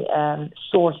supply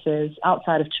sources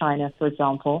outside of China, for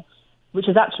example, which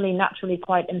is actually naturally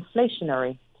quite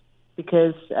inflationary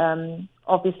because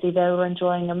obviously they were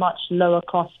enjoying a much lower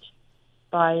cost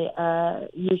by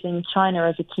using China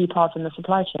as a key part in the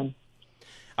supply chain.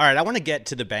 All right, I want to get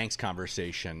to the banks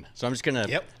conversation. So I'm just going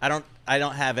to I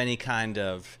don't have any kind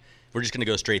of we're just going to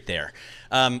go straight there.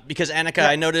 Because Annika,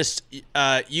 I noticed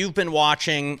you've been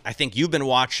watching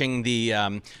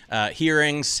the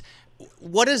hearings.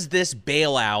 What is this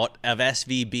bailout of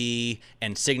SVB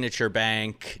and Signature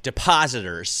Bank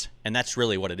depositors? And that's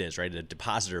really what it is, right? A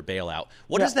depositor bailout.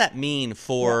 What does that mean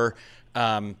for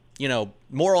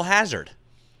moral hazard?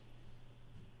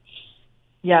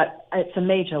 Yeah, it's a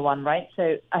major one, right?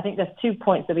 So I think there's 2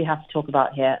 points that we have to talk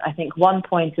about here. I think one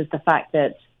point is the fact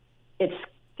that it's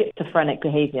schizophrenic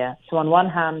behavior. So on one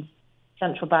hand,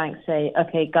 central banks say,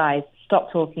 okay, guys,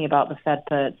 stop talking about the Fed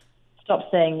puts.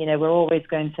 Stop saying, we're always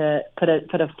going to put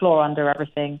a floor under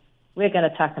everything. We're going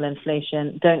to tackle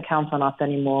inflation. Don't count on us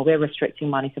anymore. We're restricting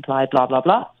money supply, blah, blah,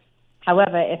 blah.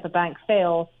 However, if a bank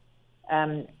fails,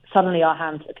 suddenly our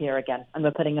hands appear again and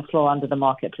we're putting a floor under the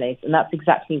marketplace. And that's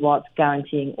exactly what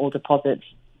guaranteeing all deposits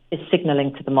is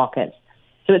signaling to the markets.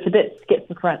 So it's a bit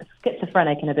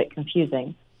schizophrenic and a bit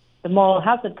confusing. The moral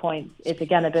hazard point is,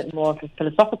 again, a bit more of a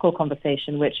philosophical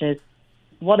conversation, which is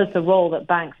what is the role that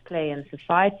banks play in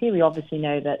society? We obviously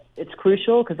know that it's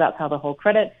crucial because that's how the whole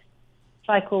credit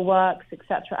cycle works,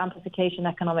 etc., amplification,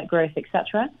 economic growth,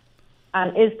 etc.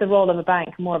 And is the role of a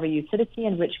bank more of a utility,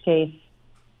 in which case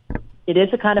it is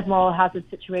a kind of moral hazard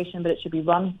situation, but it should be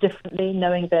run differently,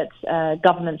 knowing that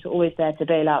governments are always there to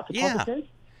bail out depositors.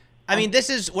 I mean, this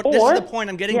is the point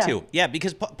I'm getting to. Yeah,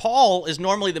 because Paul is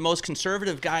normally the most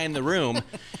conservative guy in the room,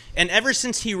 and ever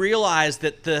since he realized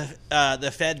that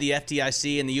the Fed, the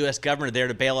FDIC, and the U.S. government are there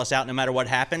to bail us out no matter what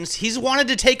happens, he's wanted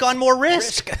to take on more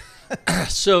risk.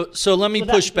 So let me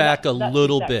push back a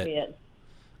little bit.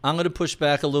 I'm going to push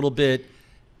back a little bit,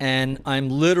 and I'm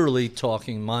literally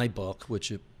talking my book,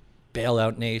 which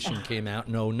Bailout Nation came out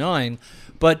in 2009.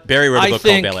 But Barry wrote a book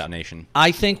called Bailout Nation.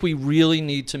 I think we really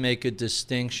need to make a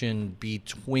distinction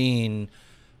between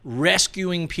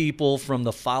rescuing people from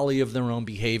the folly of their own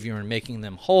behavior and making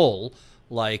them whole,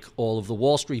 like all of the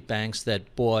Wall Street banks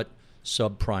that bought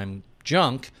subprime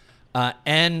junk,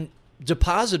 and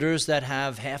depositors that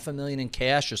have $500,000 in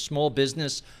cash, a small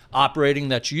business operating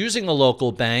that's using a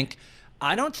local bank.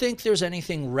 I don't think there's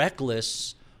anything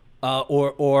reckless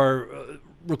or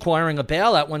requiring a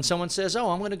bailout when someone says,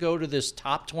 oh, I'm going to go to this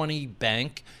top 20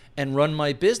 bank and run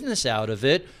my business out of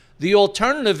it. The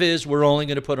alternative is we're only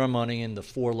going to put our money in the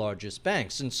 4 largest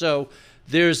banks. And so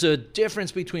there's a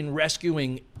difference between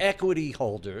rescuing equity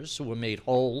holders who were made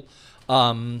whole,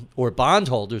 or bond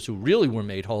holders who really were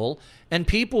made whole, and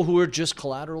people who are just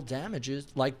collateral damages,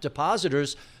 like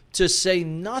depositors, to say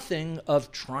nothing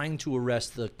of trying to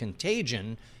arrest the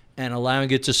contagion and allowing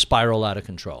it to spiral out of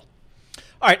control.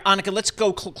 All right, Annika, let's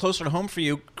go closer to home for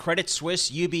you. Credit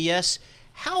Suisse, UBS,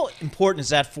 how important is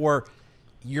that for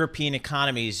European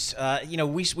economies?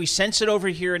 We sense it over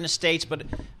here in the States, but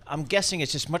I'm guessing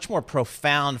it's just much more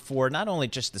profound for not only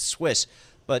just the Swiss,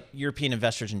 but European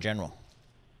investors in general.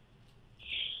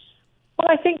 Well,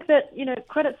 I think that,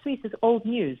 Credit Suisse is old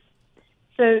news.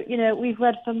 So, we've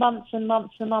read for months and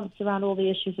months and months around all the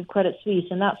issues of Credit Suisse,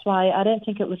 and that's why I don't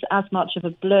think it was as much of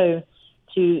a blow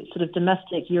to sort of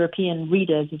domestic European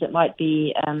readers as it might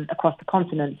be across the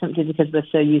continent, simply because we're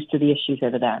so used to the issues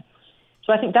over there.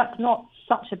 So I think that's not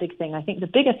such a big thing. I think the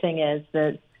bigger thing is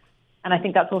that, and I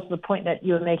think that's also the point that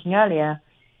you were making earlier,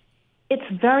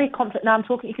 it's very complex. Now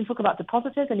you can talk about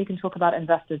depositors and you can talk about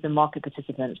investors and market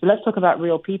participants, but let's talk about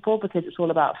real people, because it's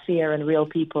all about fear and real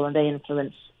people, and they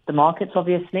influence the markets,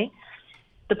 obviously.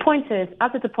 The point is,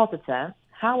 as a depositor,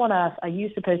 how on earth are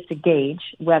you supposed to gauge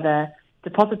whether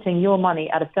depositing your money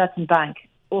at a certain bank,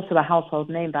 also a household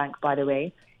name bank, by the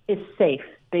way, is safe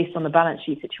based on the balance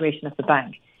sheet situation of the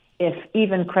bank, if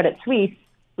even Credit Suisse,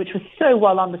 which was so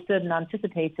well understood and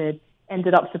anticipated,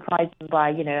 ended up surprising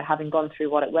by, having gone through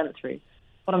what it went through?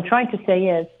 What I'm trying to say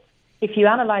is, if you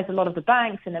analyze a lot of the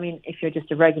banks, and if you're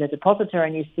just a regular depositor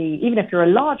and you see, even if you're a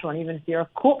large one, even if you're a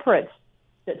corporate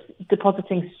that's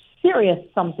depositing serious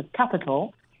sums of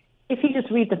capital, if you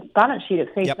just read the balance sheet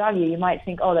at face value, you might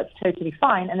think, oh, that's totally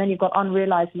fine. And then you've got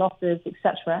unrealized losses,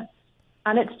 etc.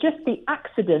 And it's just the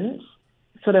accidents,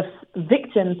 sort of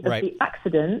victims of the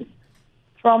accidents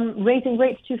from raising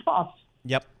rates too fast.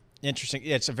 Yep. Interesting.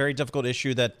 Yeah, it's a very difficult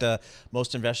issue that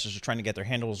most investors are trying to get their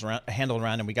handled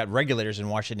around, and we got regulators in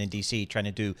Washington, D.C. trying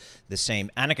to do the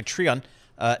same. Annika Trion,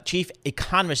 Chief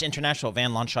Economist International at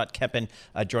Van Lanschot Kempen,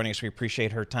 joining us. We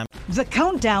appreciate her time. The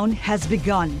countdown has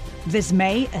begun. This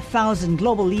May, 1,000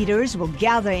 global leaders will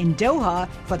gather in Doha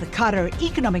for the Qatar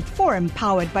Economic Forum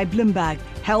powered by Bloomberg,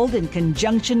 held in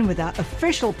conjunction with our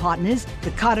official partners,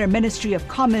 the Qatar Ministry of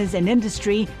Commerce and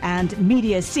Industry and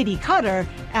Media City Qatar,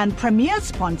 and premier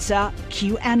sponsor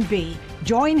QNB.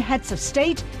 Join heads of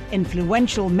state,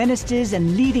 influential ministers,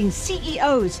 and leading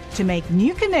CEOs to make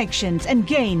new connections and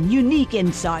gain unique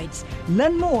insights.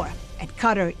 Learn more at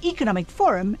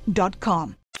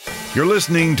QatarEconomicForum.com. You're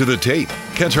listening to The Tape.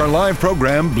 Catch our live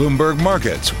program, Bloomberg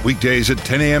Markets, weekdays at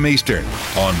 10 a.m. Eastern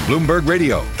on Bloomberg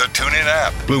Radio, the TuneIn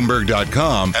app,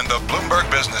 Bloomberg.com, and the Bloomberg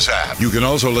Business app. You can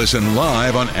also listen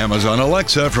live on Amazon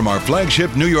Alexa from our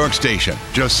flagship New York station.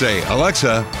 Just say,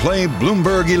 Alexa, play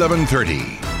Bloomberg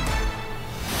 1130.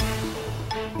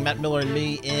 Matt Miller and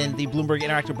me in the Bloomberg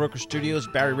Interactive Broker Studios.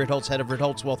 Barry Ritholtz, head of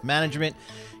Ritholtz Wealth Management.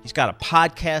 He's got a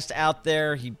podcast out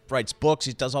there. He writes books.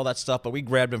 He does all that stuff. But we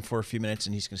grabbed him for a few minutes,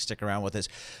 and he's going to stick around with us.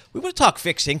 We want to talk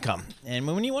fixed income. And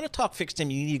when you want to talk fixed income,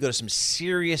 you need to go to some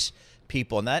serious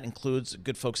people, and that includes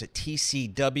good folks at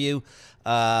TCW.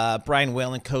 Brian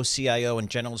Whalen, co-CIO and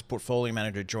generalist portfolio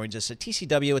manager, joins us at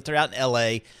TCW. They're out in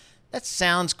L.A., That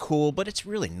sounds cool, but it's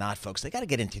really not, folks. They got to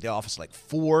get into the office like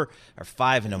 4 or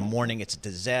 5 in the morning. It's a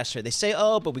disaster. They say,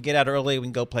 oh, but we get out early. We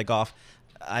can go play golf.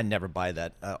 I never buy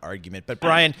that argument. But,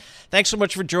 Brian, thanks so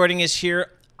much for joining us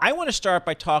here. I want to start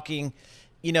by talking,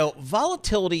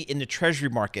 volatility in the Treasury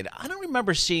market. I don't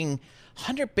remember seeing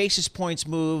 100 basis points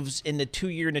moves in the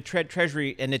 2-year and the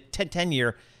Treasury and the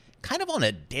 10-year kind of on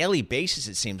a daily basis,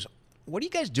 it seems. What are you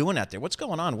guys doing out there? What's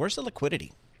going on? Where's the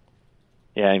liquidity?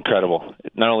 Yeah, incredible.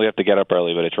 Not only have to get up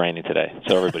early, but it's raining today.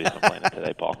 So everybody's complaining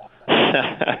today, Paul.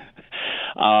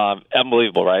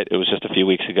 Unbelievable, right? It was just a few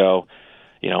weeks ago.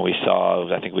 We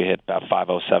saw, I think we hit about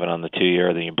 507 on the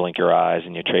 2-year. Then you blink your eyes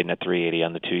and you're trading at 380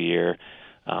 on the 2-year.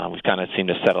 We've kind of seemed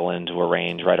to settle into a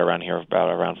range right around here of about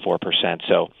around 4%.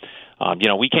 So,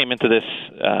 we came into this,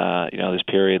 this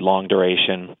period, long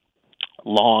duration,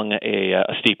 long a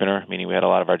steepener, meaning we had a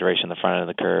lot of our duration in the front end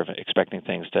of the curve, expecting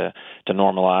things to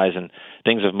normalize, and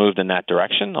things have moved in that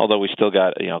direction, although we still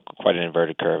got quite an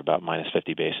inverted curve, about minus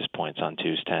 50 basis points on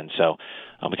 2s 10. So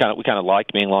we kind of like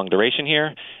being long duration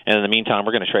here, and in the meantime,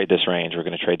 we're going to trade this range. We're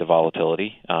going to trade the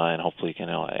volatility, and hopefully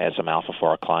add some alpha for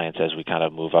our clients as we kind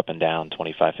of move up and down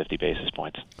 25, 50 basis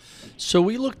points. So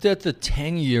we looked at the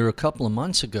 10-year a couple of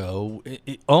months ago,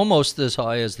 almost as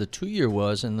high as the 2-year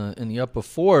was in the upper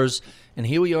 4s, and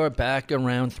here we are back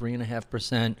around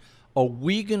 3.5%. Are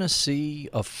we going to see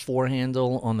a 4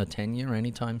 handle on the 10-year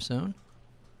anytime soon?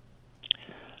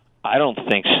 I don't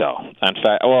think so. In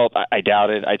fact, well, I doubt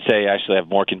it. I'd say actually I have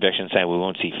more conviction saying we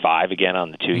won't see 5 again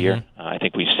on the 2-year. Mm-hmm. I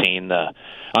think we've seen on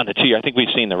the 2-year. I think we've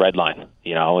seen the red line.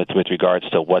 With regards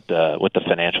to what the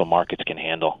financial markets can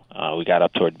handle. We got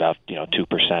up toward about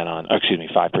 5%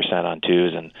 on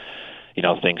 2s,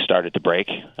 and things started to break.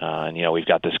 And we've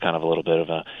got this kind of a little bit of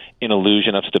an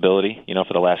illusion of stability.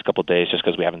 For the last couple of days, just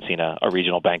because we haven't seen a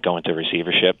regional bank go into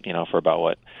receivership. For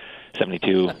about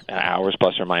 72 hours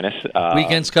plus or minus.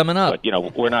 Weekend's coming up.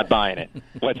 But, we're not buying it.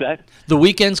 What's that? The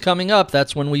weekend's coming up.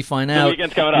 That's when we find out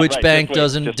which bank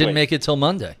didn't make it till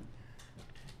Monday.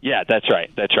 Yeah, that's right.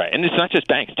 And it's not just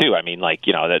banks, too. I mean,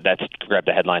 that's grabbed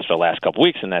the headlines for the last couple of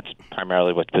weeks, and that's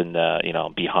primarily what's been,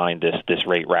 behind this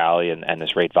rate rally and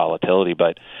this rate volatility.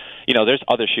 But, there's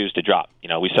other shoes to drop.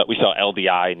 We saw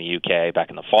LDI in the UK back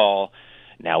in the fall.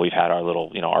 Now we've had our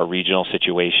little, our regional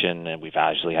situation, and we've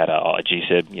actually had a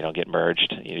GSIB, get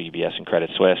merged, UBS and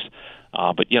Credit Suisse.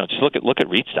 But just look at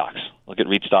REIT stocks. Look at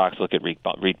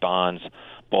REIT bonds,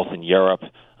 both in Europe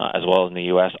as well as in the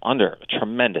U.S. under a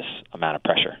tremendous amount of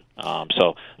pressure.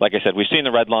 So, like I said, we've seen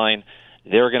the red line.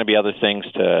 There are going to be other things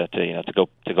to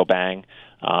go bang.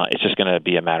 It's just going to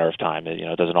be a matter of time.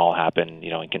 It doesn't all happen,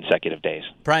 in consecutive days.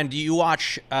 Brian, do you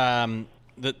watch the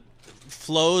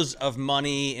flows of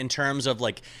money in terms of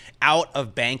out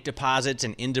of bank deposits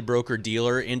and into broker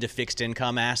dealer into fixed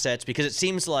income assets? Because it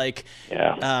seems like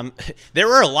there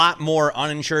were a lot more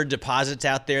uninsured deposits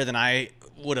out there than I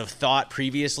would have thought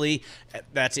previously.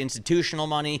 That's institutional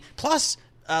money, plus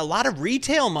a lot of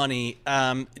retail money.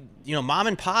 Mom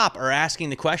and pop are asking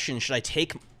the question, should I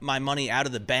take my money out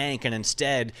of the bank and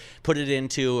instead put it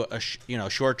into a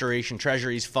short duration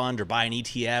treasuries fund or buy an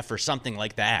ETF or something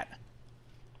like that?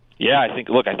 Yeah, I think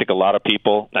a lot of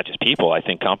people, not just people, I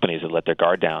think companies have let their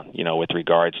guard down, with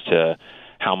regards to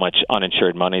how much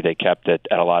uninsured money they kept at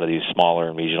a lot of these smaller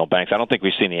and regional banks. I don't think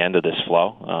we've seen the end of this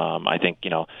flow. I think,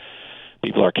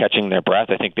 people are catching their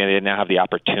breath. I think they now have the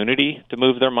opportunity to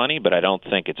move their money, but I don't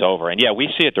think it's over. And,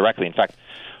 we see it directly. In fact,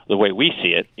 the way we see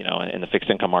it, in the fixed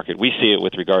income market, we see it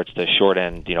with regards to short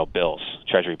end, bills,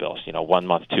 treasury bills, 1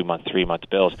 month, 2 month, 3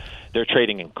 month bills. They're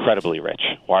trading incredibly rich.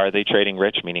 Why are they trading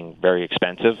rich? Meaning very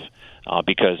expensive,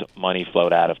 because money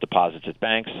flowed out of deposits at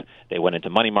banks. They went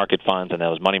into money market funds, and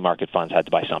those money market funds had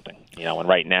to buy something. And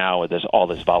right now there's all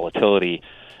this volatility.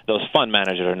 Those fund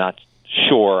managers are not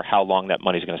sure how long that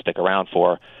money is going to stick around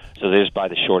for. So they just buy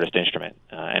the shortest instrument,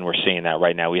 and we're seeing that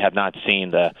right now. We have not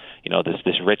seen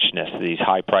this richness, these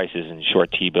high prices in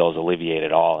short T-bills alleviate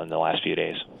at all in the last few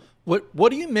days.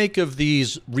 What do you make of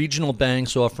these regional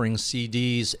banks offering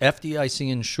CDs,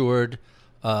 FDIC insured,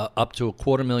 up to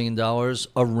 $250,000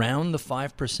 around the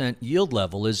 5% yield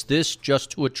level? Is this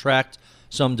just to attract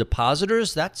some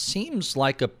depositors? That seems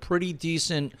like a pretty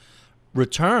decent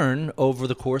return over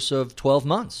the course of 12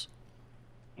 months.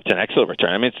 It's an excellent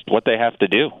return. I mean, it's what they have to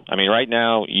do. I mean, right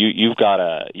now you've got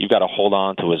to hold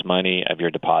on to as many of your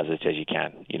deposits as you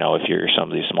can. If you're some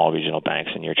of these small regional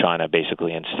banks and you're trying to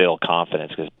basically instill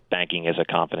confidence, because banking is a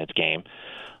confidence game,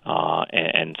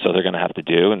 and so they're going to have to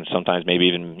do, and sometimes maybe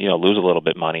even lose a little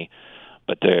bit money,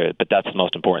 but that's the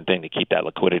most important thing, to keep that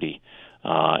liquidity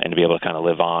and to be able to kind of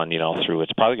live on through.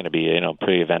 It's probably going to be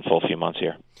pretty eventful few months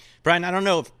here. Brian, I don't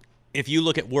know if you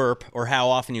look at WIRP or how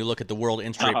often you look at the World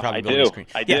Interest Rate Probability Screen.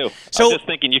 I do. So, I'm just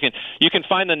thinking you can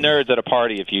find the nerds at a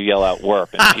party if you yell out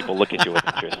WIRP and people look at you with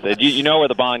interest. You know where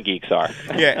the bond geeks are.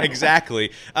 Yeah,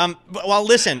 exactly. Well,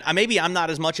 listen, maybe I'm not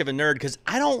as much of a nerd because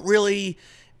I don't really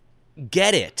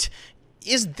get it.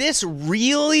 Is this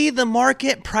really the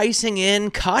market pricing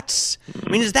in cuts? I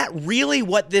mean, is that really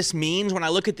what this means when I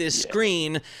look at this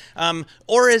screen?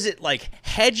 Or is it like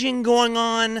hedging going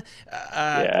on?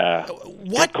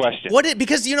 Good question.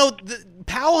 Because,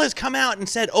 Powell has come out and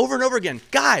said over and over again,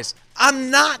 guys,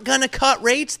 I'm not going to cut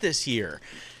rates this year.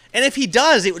 And if he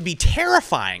does, it would be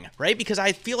terrifying, right? Because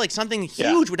I feel like something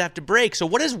huge would have to break. So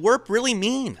what does WIRP really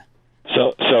mean?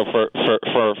 So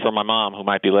for my mom who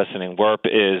might be listening, WIRP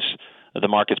is the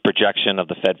market's projection of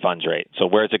the Fed funds rate. So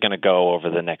where is it going to go over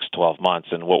the next 12 months?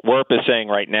 And what WIRP is saying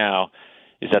right now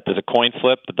is that there's a coin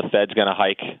flip that the Fed's going to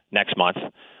hike next month.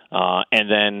 And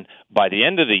then by the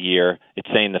end of the year, it's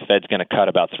saying the Fed's going to cut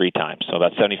about 3 times, so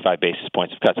about 75 basis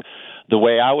points of cuts. The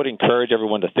way I would encourage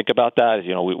everyone to think about that is,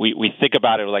 we think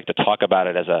about it, we like to talk about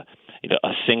it as a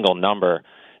single number.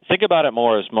 Think about it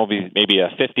more as maybe a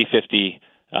 50-50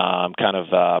 kind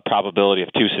of probability of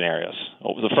 2 scenarios.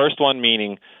 The first one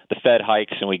meaning the Fed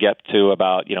hikes and we get to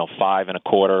about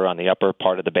 5.25 on the upper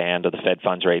part of the band of the Fed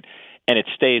funds rate, and it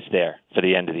stays there for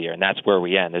the end of the year, and that's where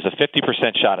we end. There's a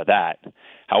 50% shot of that.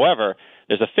 However,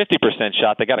 there's a 50%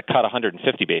 shot they got to cut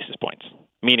 150 basis points,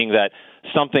 meaning that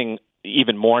something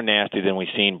even more nasty than we've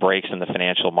seen breaks in the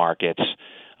financial markets.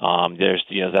 There's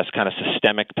that's kind of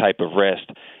systemic type of risk.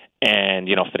 And,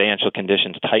 financial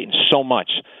conditions tighten so much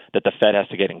that the Fed has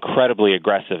to get incredibly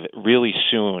aggressive really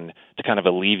soon to kind of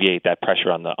alleviate that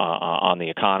pressure on the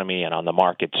economy and on the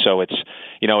market. So it's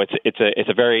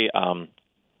a very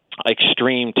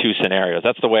extreme two scenarios.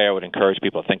 That's the way I would encourage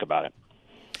people to think about it.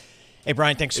 Hey,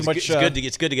 Brian, thanks so much. It's good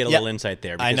to get a little insight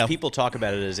there, because I know. people talk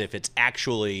about it as if it's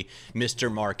actually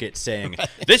Mr. Market saying,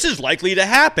 this is likely to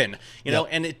happen,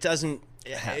 and it doesn't.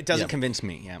 It doesn't convince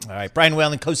me. Yeah. All right. Brian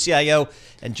Whalen, co-CIO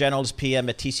and Generalist PM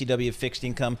at TCW Fixed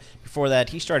Income. Before that,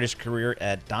 he started his career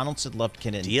at Donaldson,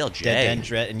 Lufkin, and DLJ.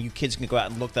 And you kids can go out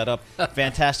and look that up.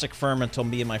 Fantastic firm until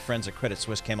me and my friends at Credit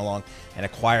Suisse came along and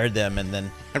acquired them. And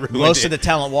then most of the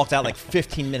talent walked out like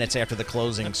 15 minutes after the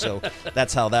closing. So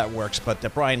that's how that works. But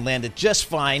Brian landed just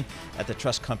fine at the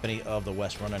Trust Company of the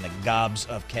West, running a gobs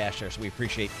of cash there. So we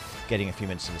appreciate getting a few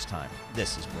minutes of his time.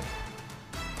 This is Bloomberg.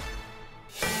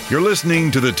 You're listening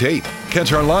to The Tape.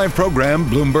 Catch our live program,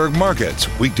 Bloomberg Markets,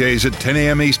 weekdays at 10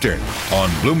 a.m. Eastern on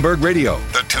Bloomberg Radio,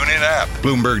 the TuneIn app,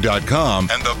 Bloomberg.com,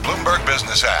 and the Bloomberg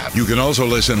Business app. You can also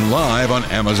listen live on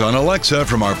Amazon Alexa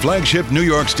from our flagship New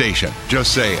York station.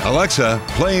 Just say, Alexa,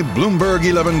 play Bloomberg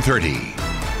 1130.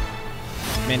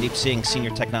 Mandeep Singh,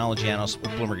 Senior Technology Analyst with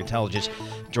Bloomberg Intelligence,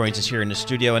 joins us here in the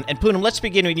studio. And Poonam, let's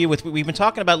begin with you. We've been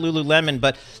talking about Lululemon,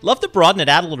 but love to broaden it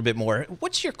out a little bit more.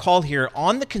 What's your call here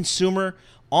on the consumer,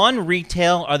 on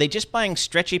retail? Are they just buying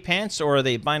stretchy pants, or are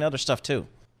they buying other stuff too?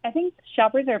 I think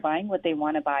shoppers are buying what they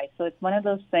want to buy. So it's one of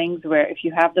those things where if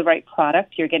you have the right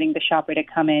product, you're getting the shopper to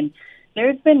come in.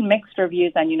 There's been mixed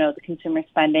reviews on, the consumer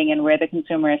spending and where the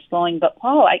consumer is flowing. But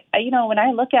Paul, when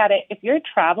I look at it, if you're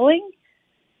traveling,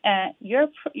 you're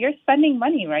spending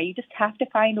money, right? You just have to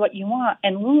find what you want.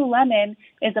 And Lululemon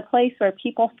is a place where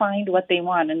people find what they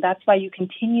want. And that's why you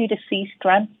continue to see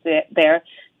strength there,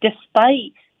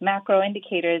 despite macro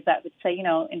indicators that would say,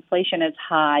 inflation is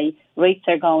high, rates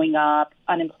are going up,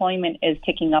 unemployment is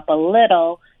ticking up a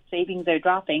little, savings are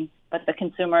dropping, but the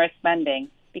consumer is spending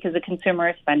because the consumer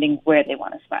is spending where they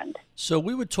want to spend. So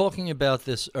we were talking about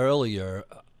this earlier.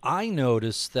 I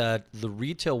noticed that the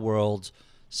retail world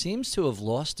seems to have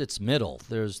lost its middle.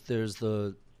 There's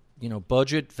the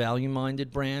budget,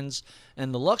 value-minded brands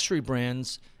and the luxury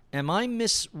brands. Am I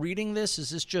misreading this?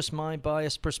 Is this just my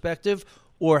biased perspective?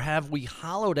 Or have we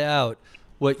hollowed out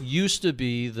what used to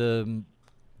be the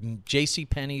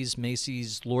JCPenney's,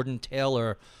 Macy's, Lord &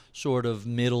 Taylor sort of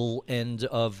middle end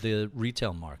of the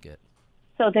retail market?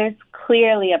 So there's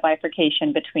clearly a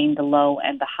bifurcation between the low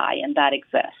and the high, and that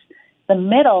exists. The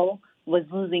middle was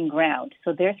losing ground,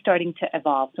 so they're starting to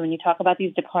evolve. So when you talk about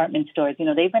these department stores,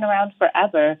 they've been around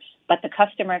forever, but the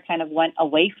customer kind of went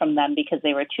away from them because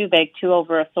they were too big, too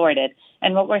over-assorted.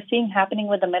 And what we're seeing happening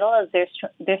with the middle is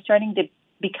they're starting to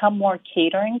become more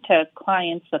catering to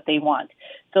clients that they want.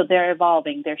 So they're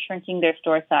evolving. They're shrinking their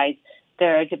store size.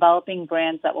 They're developing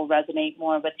brands that will resonate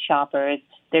more with shoppers.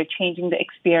 They're changing the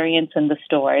experience in the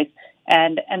stores.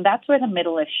 And that's where the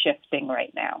middle is shifting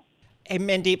right now. Hey,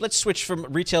 Mandeep, let's switch from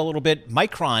retail a little bit.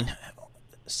 Micron,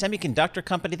 semiconductor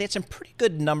company, they had some pretty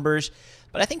good numbers,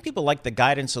 but I think people like the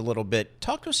guidance a little bit.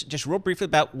 Talk to us just real briefly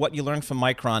about what you learned from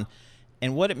Micron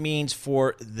and what it means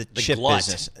for the chip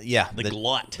business. Yeah, the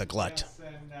glut. The glut. Yes,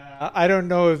 and, I don't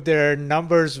know if their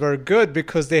numbers were good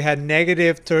because they had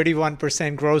negative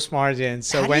 31% gross margin.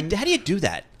 So how do you do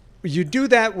that? You do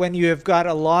that when you have got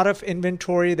a lot of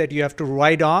inventory that you have to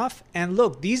write off. And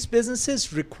look, these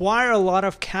businesses require a lot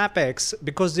of CapEx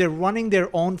because they're running their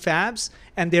own fabs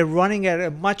and they're running at a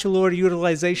much lower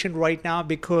utilization right now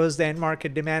because the end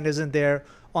market demand isn't there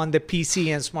on the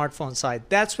PC and smartphone side.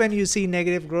 That's when you see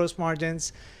negative gross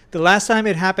margins. The last time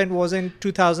it happened was in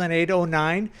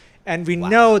 2008-09. And we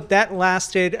know that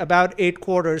lasted about 8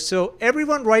 quarters. So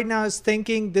everyone right now is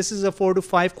thinking this is a 4 to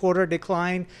 5 quarter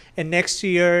decline. And next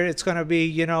year it's going to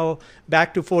be,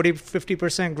 back to 40,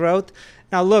 50% growth.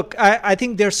 Now, look, I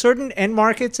think there are certain end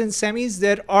markets in semis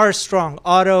that are strong.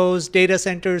 Autos, data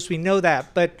centers, we know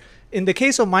that. But in the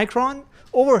case of Micron,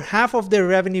 over half of their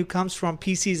revenue comes from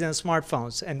PCs and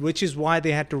smartphones, and which is why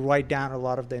they had to write down a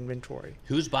lot of the inventory.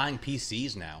 Who's buying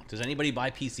PCs now? Does anybody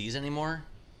buy PCs anymore?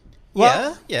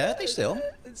 Well, yeah, they still.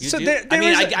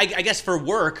 I guess for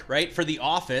work, right? For the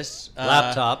office.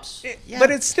 Laptops.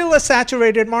 But it's still a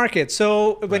saturated market.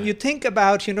 So when you think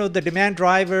about, the demand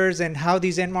drivers and how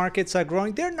these end markets are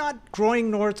growing, they're not growing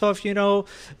north of,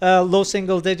 low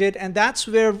single digit. And that's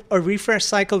where a refresh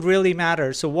cycle really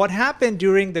matters. So what happened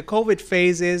during the COVID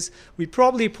phase is we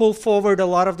probably pulled forward a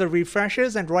lot of the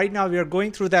refreshes. And right now we are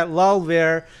going through that lull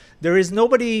where There is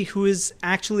nobody who is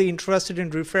actually interested in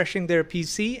refreshing their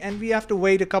PC, and we have to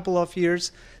wait a couple of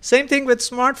years. Same thing with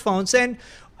smartphones. And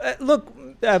look,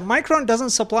 Micron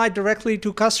doesn't supply directly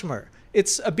to customer.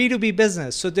 It's a B2B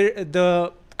business. So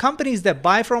the companies that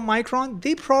buy from Micron,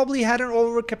 they probably had an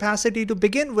overcapacity to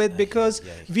begin with because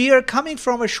we are coming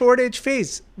from a shortage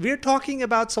phase. We're talking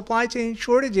about supply chain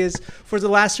shortages for the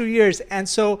last 2 years. And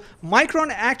so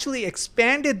Micron actually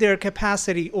expanded their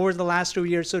capacity over the last 2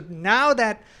 years. So now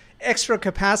that extra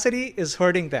capacity is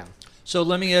hurting them. So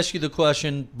let me ask you the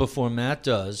question before Matt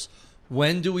does.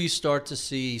 When do we start to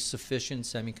see sufficient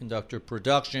semiconductor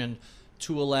production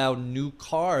to allow new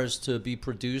cars to be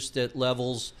produced at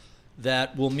levels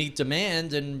that will meet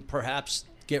demand and perhaps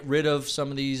get rid of some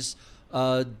of these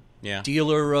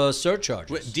dealer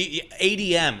surcharges?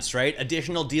 ADMs, right?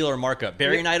 Additional dealer markup.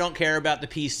 Barry and I don't care about the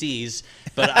PCs,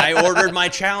 but I ordered my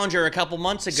Challenger a couple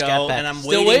months ago, and I'm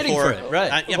still waiting for it.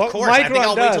 Right. Of course. I think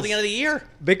I'll wait till the end of the year.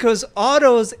 Because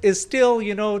autos is still,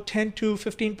 10 to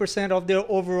 15% of their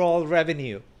overall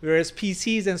revenue, whereas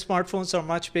PCs and smartphones are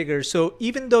much bigger. So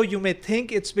even though you may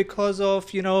think it's because of,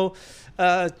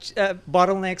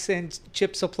 bottlenecks in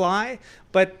chip supply,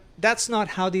 but that's not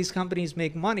how these companies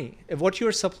make money. What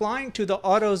you're supplying to the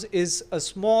autos is a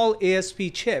small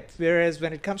ASP chip, whereas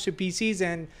when it comes to PCs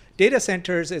and data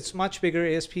centers, it's much bigger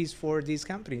ASPs for these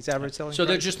companies, average selling So price.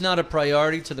 they're just not a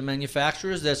priority to the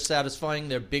manufacturers. They're satisfying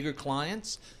their bigger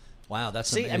clients. Wow,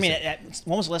 that's amazing. I mean,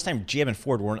 when was the last time GM and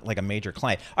Ford weren't like a major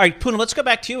client? All right, Poonam, let's go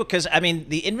back to you because,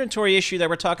 the inventory issue that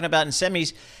we're talking about in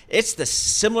semis, it's the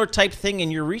similar type thing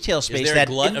in your retail space. Is there a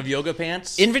glut of yoga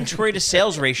pants? Inventory to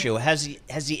sales ratio. Has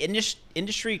the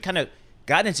industry kind of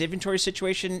gotten its inventory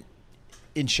situation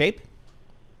in shape?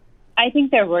 I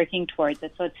think they're working towards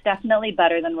it. So it's definitely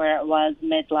better than where it was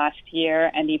mid last year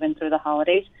and even through the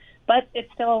holidays. But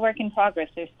it's still a work in progress.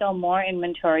 There's still more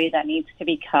inventory that needs to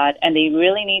be cut, and they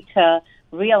really need to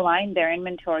realign their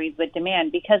inventories with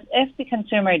demand, because if the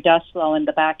consumer does slow in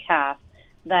the back half,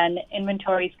 then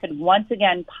inventories could once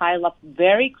again pile up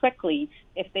very quickly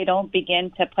if they don't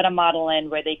begin to put a model in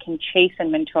where they can chase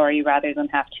inventory rather than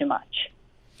have too much.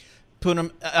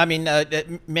 Poonam,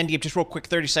 Mandeep, just real quick,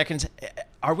 30 seconds.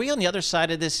 Are we on the other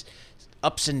side of this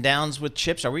ups and downs with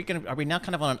chips? Are we now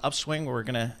kind of on an upswing where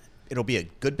it'll be a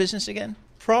good business again?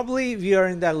 Probably we are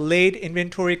in that late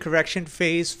inventory correction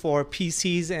phase for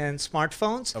PCs and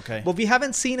smartphones. Okay. But we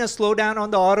haven't seen a slowdown on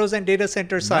the autos and data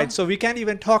center side. So we can't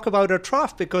even talk about a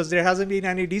trough because there hasn't been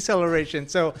any deceleration.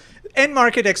 So end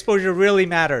market exposure really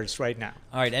matters right now.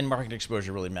 All right, end market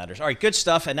exposure really matters. All right, good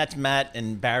stuff. And that's Matt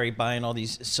and Barry buying all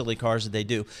these silly cars that they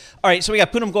do. All right, so we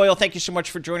got Poonam Goyal. Thank you so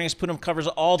much for joining us. Poonam covers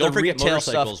all the retail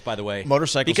motorcycles, stuff. By the way.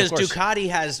 Motorcycles, because of course. Ducati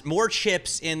has more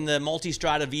chips in the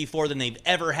Multistrada V4 than they've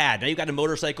ever had. Now you've got a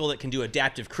motorcycle that can do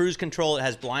adaptive cruise control. It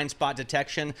has blind spot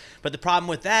detection. But the problem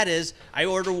with that is I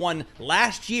ordered one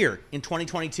last year in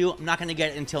 2022. I'm not going to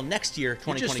get it until next year,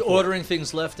 2024. You're just ordering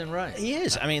things left and right. He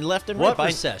is. Left and right. What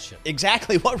recession?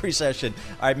 Exactly. What recession?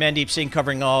 All right, Mandeep Singh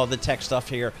covering all the tech stuff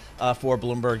here for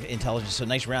Bloomberg Intelligence. So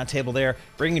nice roundtable there,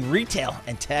 bringing retail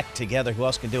and tech together. Who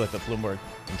else can do it but Bloomberg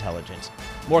Intelligence?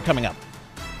 More coming up.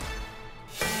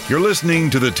 You're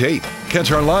listening to The Tape.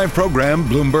 Catch our live program,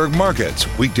 Bloomberg Markets,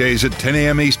 weekdays at 10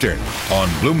 a.m. Eastern on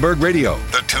Bloomberg Radio,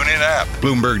 the TuneIn app,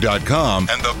 Bloomberg.com,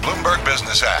 and the Bloomberg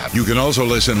Business app. You can also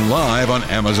listen live on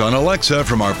Amazon Alexa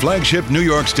from our flagship New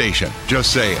York station.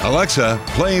 Just say, Alexa,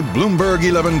 play Bloomberg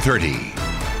 1130.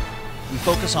 We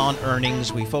focus on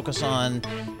earnings. We focus on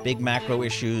big macro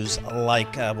issues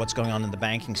like what's going on in the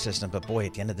banking system. But boy,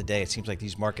 at the end of the day, it seems like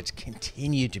these markets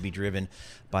continue to be driven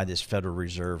by this Federal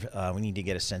Reserve. We need to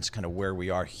get a sense kind of where we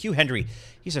are. Hugh Hendry,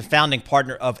 he's a founding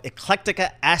partner of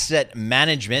Eclectica Asset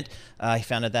Management. He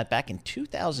founded that back in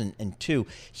 2002.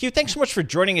 Hugh, thanks so much for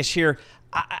joining us here.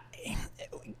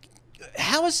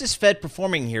 How is this Fed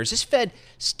performing here? Is this Fed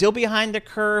still behind the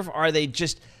curve? Are they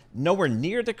just nowhere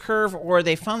near the curve, or are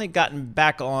they finally gotten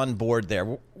back on board there?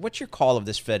 What's your call of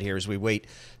this Fed here as we wait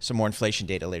some more inflation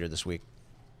data later this week?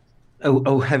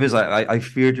 Heavens, I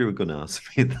feared you were going to ask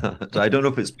me that. I don't know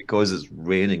if it's because it's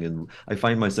raining, and I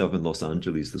find myself in Los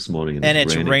Angeles this morning. And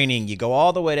it's raining. You go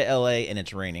all the way to LA and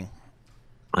it's raining.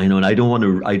 I know, and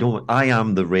I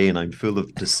am the rain. I'm full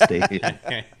of disdain.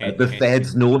 The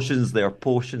Fed's notions, their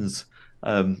potions.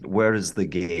 Where is the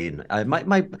gain? I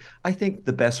think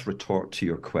the best retort to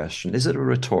your question, is it a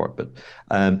retort? But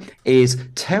is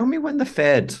tell me when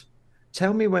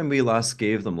we last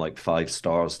gave them like 5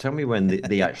 stars. Tell me when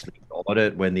they actually got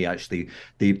it, when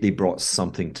they brought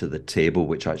something to the table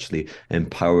which actually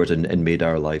empowered and made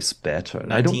our lives better.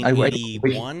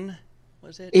 1981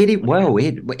 was it?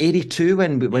 82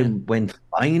 when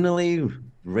finally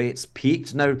rates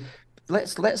peaked. Now,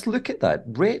 let's look at that.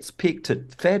 Fed rates peaked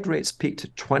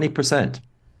at 20%.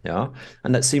 Yeah,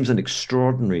 and that seems an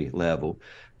extraordinary level.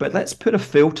 But let's put a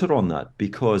filter on that,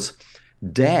 because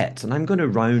debt, and I'm going to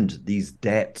round these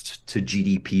debt to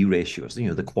GDP ratios,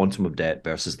 the quantum of debt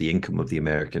versus the income of the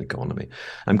American economy.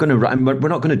 We're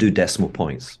not going to do decimal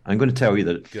points. I'm going to tell you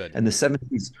that in the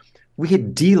 70s, we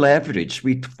had deleveraged.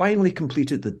 We finally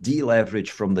completed the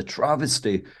deleverage from the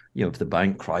travesty, of the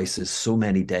bank crisis so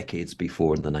many decades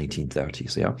before in the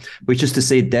 1930s. Yeah, which is to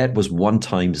say, debt was 1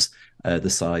 times the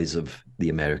size of the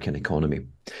American economy.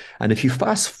 And if you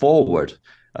fast forward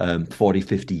 40,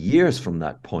 50 years from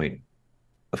that point,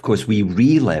 of course, we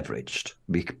re-leveraged.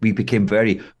 We became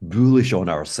very bullish on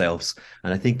ourselves.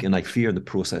 And I fear in the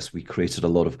process, we created a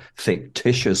lot of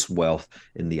fictitious wealth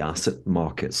in the asset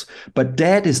markets. But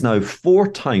debt is now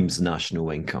 4 times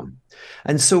national income.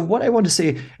 And so what I want to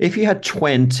say, if you had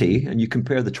 20 and you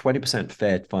compare the 20%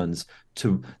 Fed funds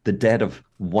to the debt of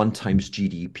 1 times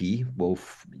GDP, well,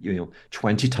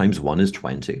 20 times 1 is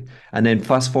 20. And then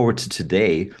fast forward to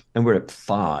today, and we're at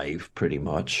 5 pretty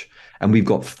much. And we've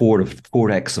got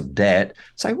 4x of debt.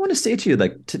 So I want to say to you,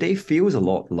 like, today feels a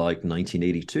lot like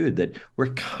 1982, that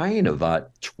we're kind of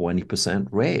at 20%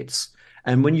 rates.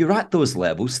 And when you're at those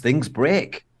levels, things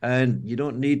break. And you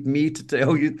don't need me to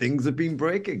tell you things have been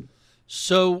breaking.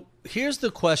 So here's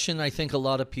the question I think a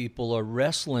lot of people are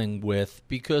wrestling with,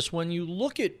 because when you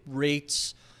look at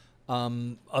rates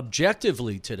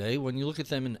objectively today, when you look at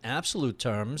them in absolute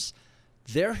terms,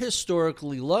 they're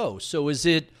historically low. So is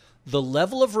it the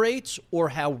level of rates or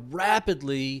how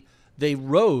rapidly they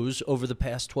rose over the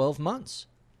past 12 months?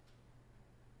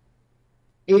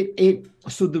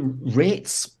 So the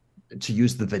rates, to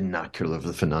use the vernacular of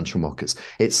the financial markets,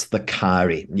 it's the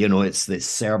carry, it's the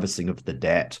servicing of the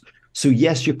debt. So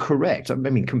yes, you're correct. I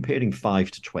mean, comparing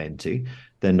 5 to 20,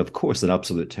 then of course, in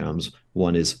absolute terms,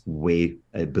 one is way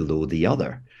below the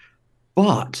other.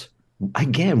 But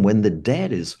again, when the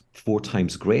debt is 4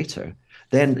 times greater,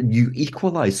 then you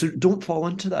equalize. So don't fall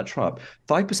into that trap.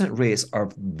 5% rates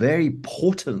are very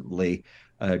potently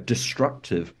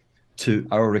destructive to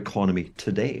our economy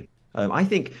today. I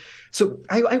think so.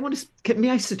 I want to. May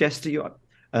I suggest to you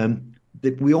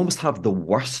that we almost have the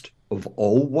worst of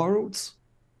all worlds?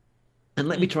 And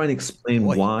let me try and explain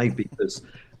why. Because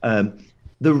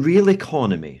the real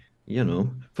economy,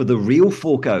 for the real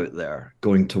folk out there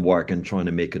going to work and trying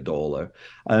to make a dollar,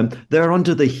 they're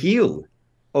under the heel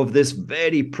of this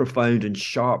very profound and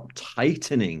sharp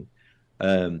tightening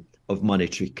of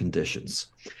monetary conditions.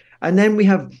 And then we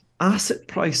have asset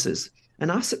prices. And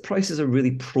asset prices are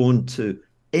really prone to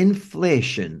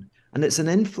inflation. And it's an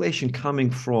inflation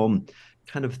coming from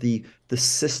kind of the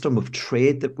system of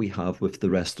trade that we have with the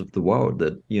rest of the world,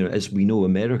 that, as we know,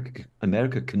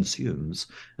 America consumes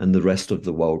and the rest of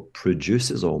the world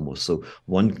produces almost. So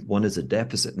one is a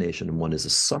deficit nation and one is a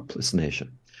surplus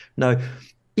nation. Now,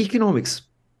 economics,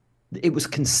 it was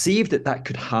conceived that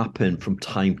could happen from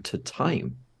time to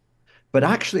time. But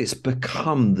actually, it's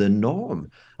become the norm.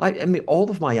 I mean,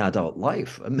 all of my adult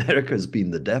life, America has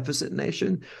been the deficit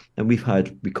nation, and we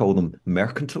call them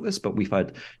mercantilists, but we've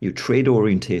had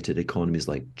trade-orientated economies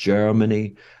like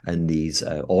Germany and these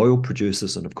oil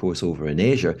producers, and of course over in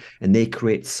Asia, and they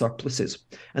create surpluses.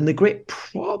 And the great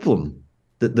problem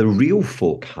that the real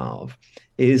folk have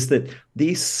is that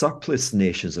these surplus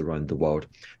nations around the world,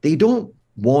 they don't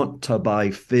want to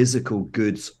buy physical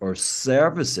goods or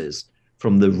services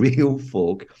from the real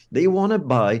folk. They want to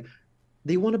buy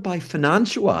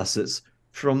financial assets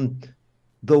from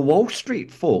the Wall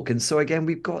Street folk. And so again,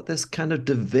 we've got this kind of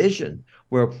division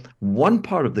where one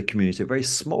part of the community, a very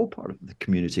small part of the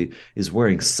community, is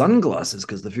wearing sunglasses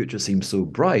because the future seems so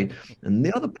bright. And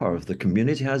the other part of the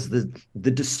community has the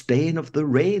disdain of the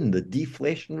rain, the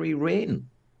deflationary rain.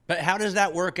 But how does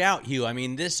that work out, Hugh? I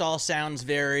mean, this all sounds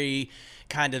very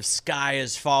kind of sky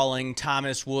is falling,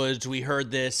 Thomas Woods. We heard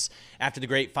this after the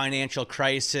great financial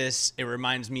crisis. It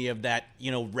reminds me of that,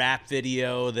 rap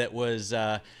video that was,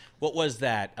 what was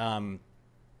that?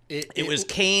 It was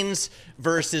Keynes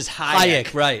versus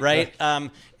Hayek. Right.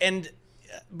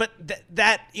 But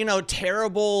that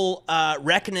terrible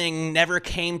reckoning never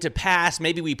came to pass.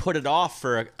 Maybe we put it off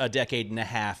for a decade and a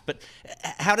half. But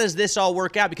how does this all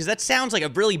work out? Because that sounds like a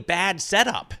really bad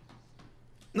setup.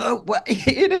 No, well,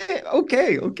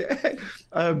 okay.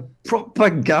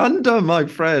 Propaganda, my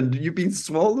friend. You've been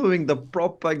swallowing the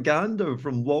propaganda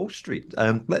from Wall Street.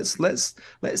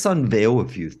 Let's unveil a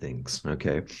few things,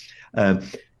 okay?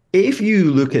 If you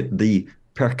look at the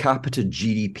per capita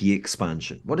GDP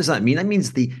expansion, what does that mean? That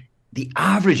means the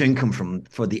average income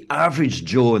for the average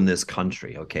Joe in this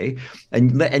country, okay?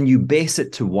 And you base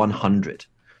it to 100.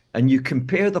 and you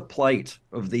compare the plight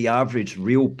of the average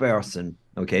real person,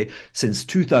 okay, since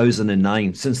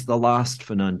 2009, since the last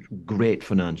great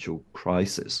financial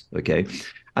crisis, okay,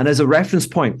 and as a reference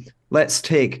point, let's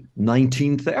take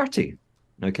 1930.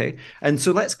 Okay, and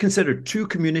so let's consider two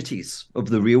communities of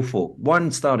the real folk,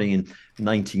 one starting in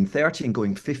 1930 and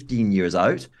going 15 years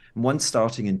out, and one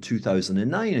starting in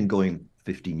 2009 and going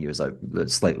 15 years out,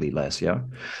 slightly less, yeah.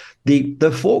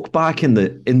 The folk back in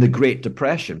the Great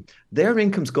Depression, their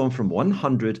income's gone from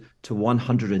 100 to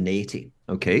 180.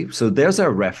 Okay, so there's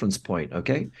our reference point.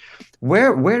 Okay,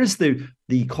 where is the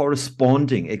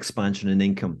corresponding expansion in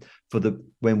income for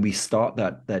when we start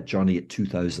that journey at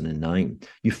 2009?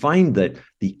 You find that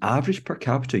the average per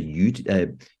capita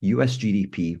US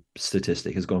GDP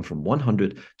statistic has gone from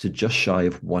 100 to just shy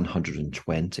of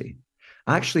 120.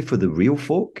 Actually, for the real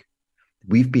folk,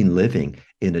 we've been living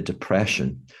in a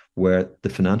depression where the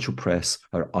financial press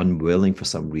are unwilling for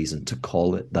some reason to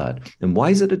call it that. And why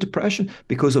is it a depression?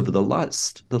 Because over the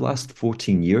last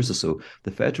 14 years or so,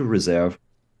 the Federal Reserve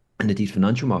and indeed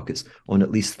financial markets on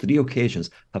at least 3 occasions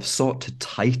have sought to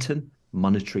tighten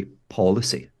monetary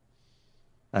policy.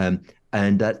 And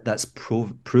that's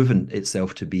proven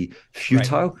itself to be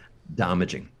futile,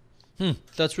 damaging.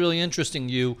 That's really interesting.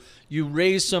 You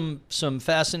raised some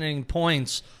fascinating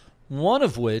points. One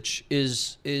of which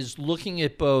is looking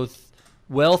at both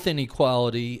wealth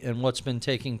inequality and what's been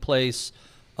taking place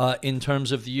in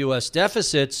terms of the U.S.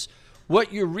 deficits.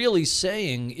 What you're really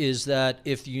saying is that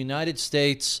if the United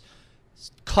States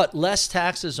cut less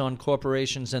taxes on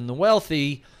corporations and the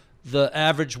wealthy, the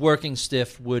average working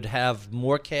stiff would have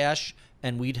more cash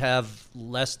and we'd have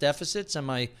less deficits. Am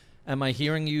I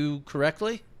hearing you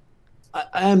correctly?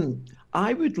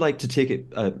 I would like to take it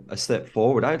a step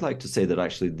forward. I'd like to say that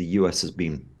actually the US has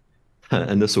been,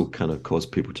 and this will kind of cause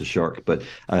people to shirk, but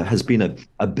has been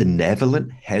a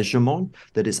benevolent hegemon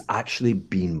that has actually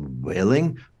been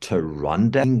willing to run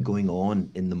down going on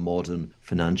in the modern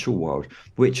financial world,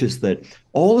 which is that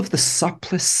all of the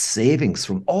surplus savings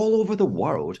from all over the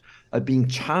world are being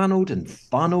channeled and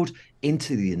funneled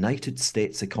into the United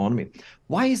States economy.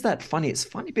 Why is that funny? It's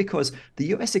funny because the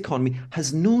US economy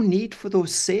has no need for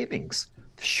those savings.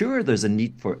 Sure, there's a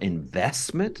need for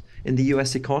investment in the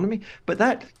US economy, but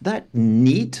that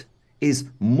need is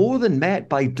more than met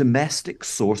by domestic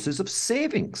sources of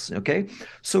savings, okay?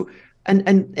 So,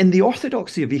 and the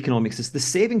orthodoxy of economics is the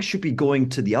savings should be going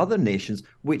to the other nations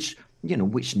which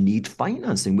need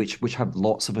financing, which have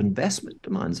lots of investment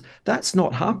demands. That's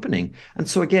not happening. And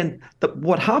so again,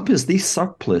 what happens, these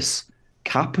surplus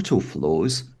capital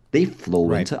flows, they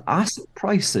flow into asset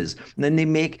prices, and then they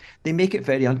make it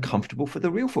very uncomfortable for the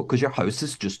real folk because your house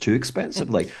is just too expensive.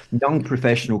 Like young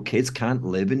professional kids can't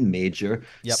live in major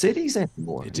cities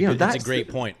anymore. That's a great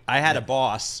point. I had a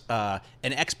boss, an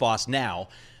ex-boss now,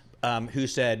 who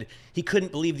said he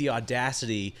couldn't believe the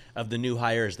audacity of the new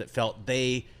hires that felt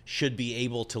they should be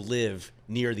able to live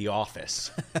near the office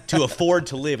to afford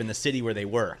to live in the city where they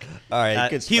work. All right,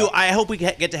 good Hugh, stuff. I hope we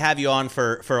get to have you on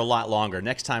for a lot longer.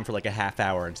 Next time for like a half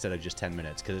hour instead of just 10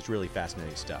 minutes because it's really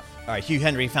fascinating stuff. All right, Hugh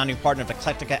Henry, founding partner of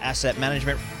Eclectica Asset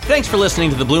Management. Thanks for listening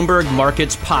to the Bloomberg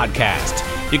Markets Podcast.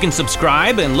 You can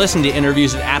subscribe and listen to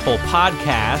interviews at Apple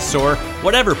Podcasts or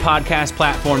whatever podcast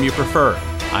platform you prefer.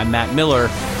 I'm Matt Miller.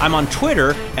 I'm on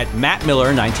Twitter at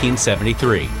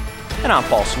MattMiller1973. And I'm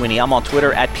Paul Sweeney. I'm on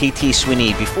Twitter at PT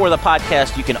Sweeney. Before the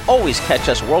podcast, you can always catch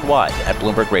us worldwide at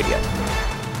Bloomberg Radio.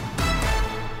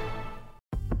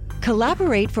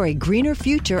 Collaborate for a greener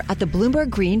future at the Bloomberg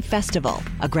Green Festival,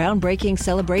 a groundbreaking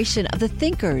celebration of the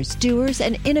thinkers, doers,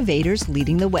 and innovators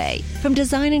leading the way. From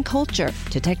design and culture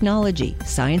to technology,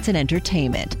 science, and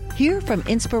entertainment. Hear from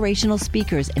inspirational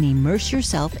speakers and immerse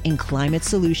yourself in climate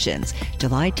solutions.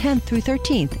 July 10th through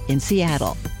 13th in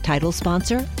Seattle. Title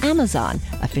sponsor, Amazon.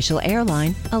 Official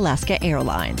airline, Alaska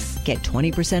Airlines. Get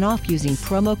 20% off using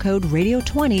promo code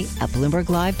radio20 at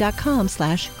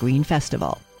BloombergLive.com/Green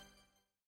Festival.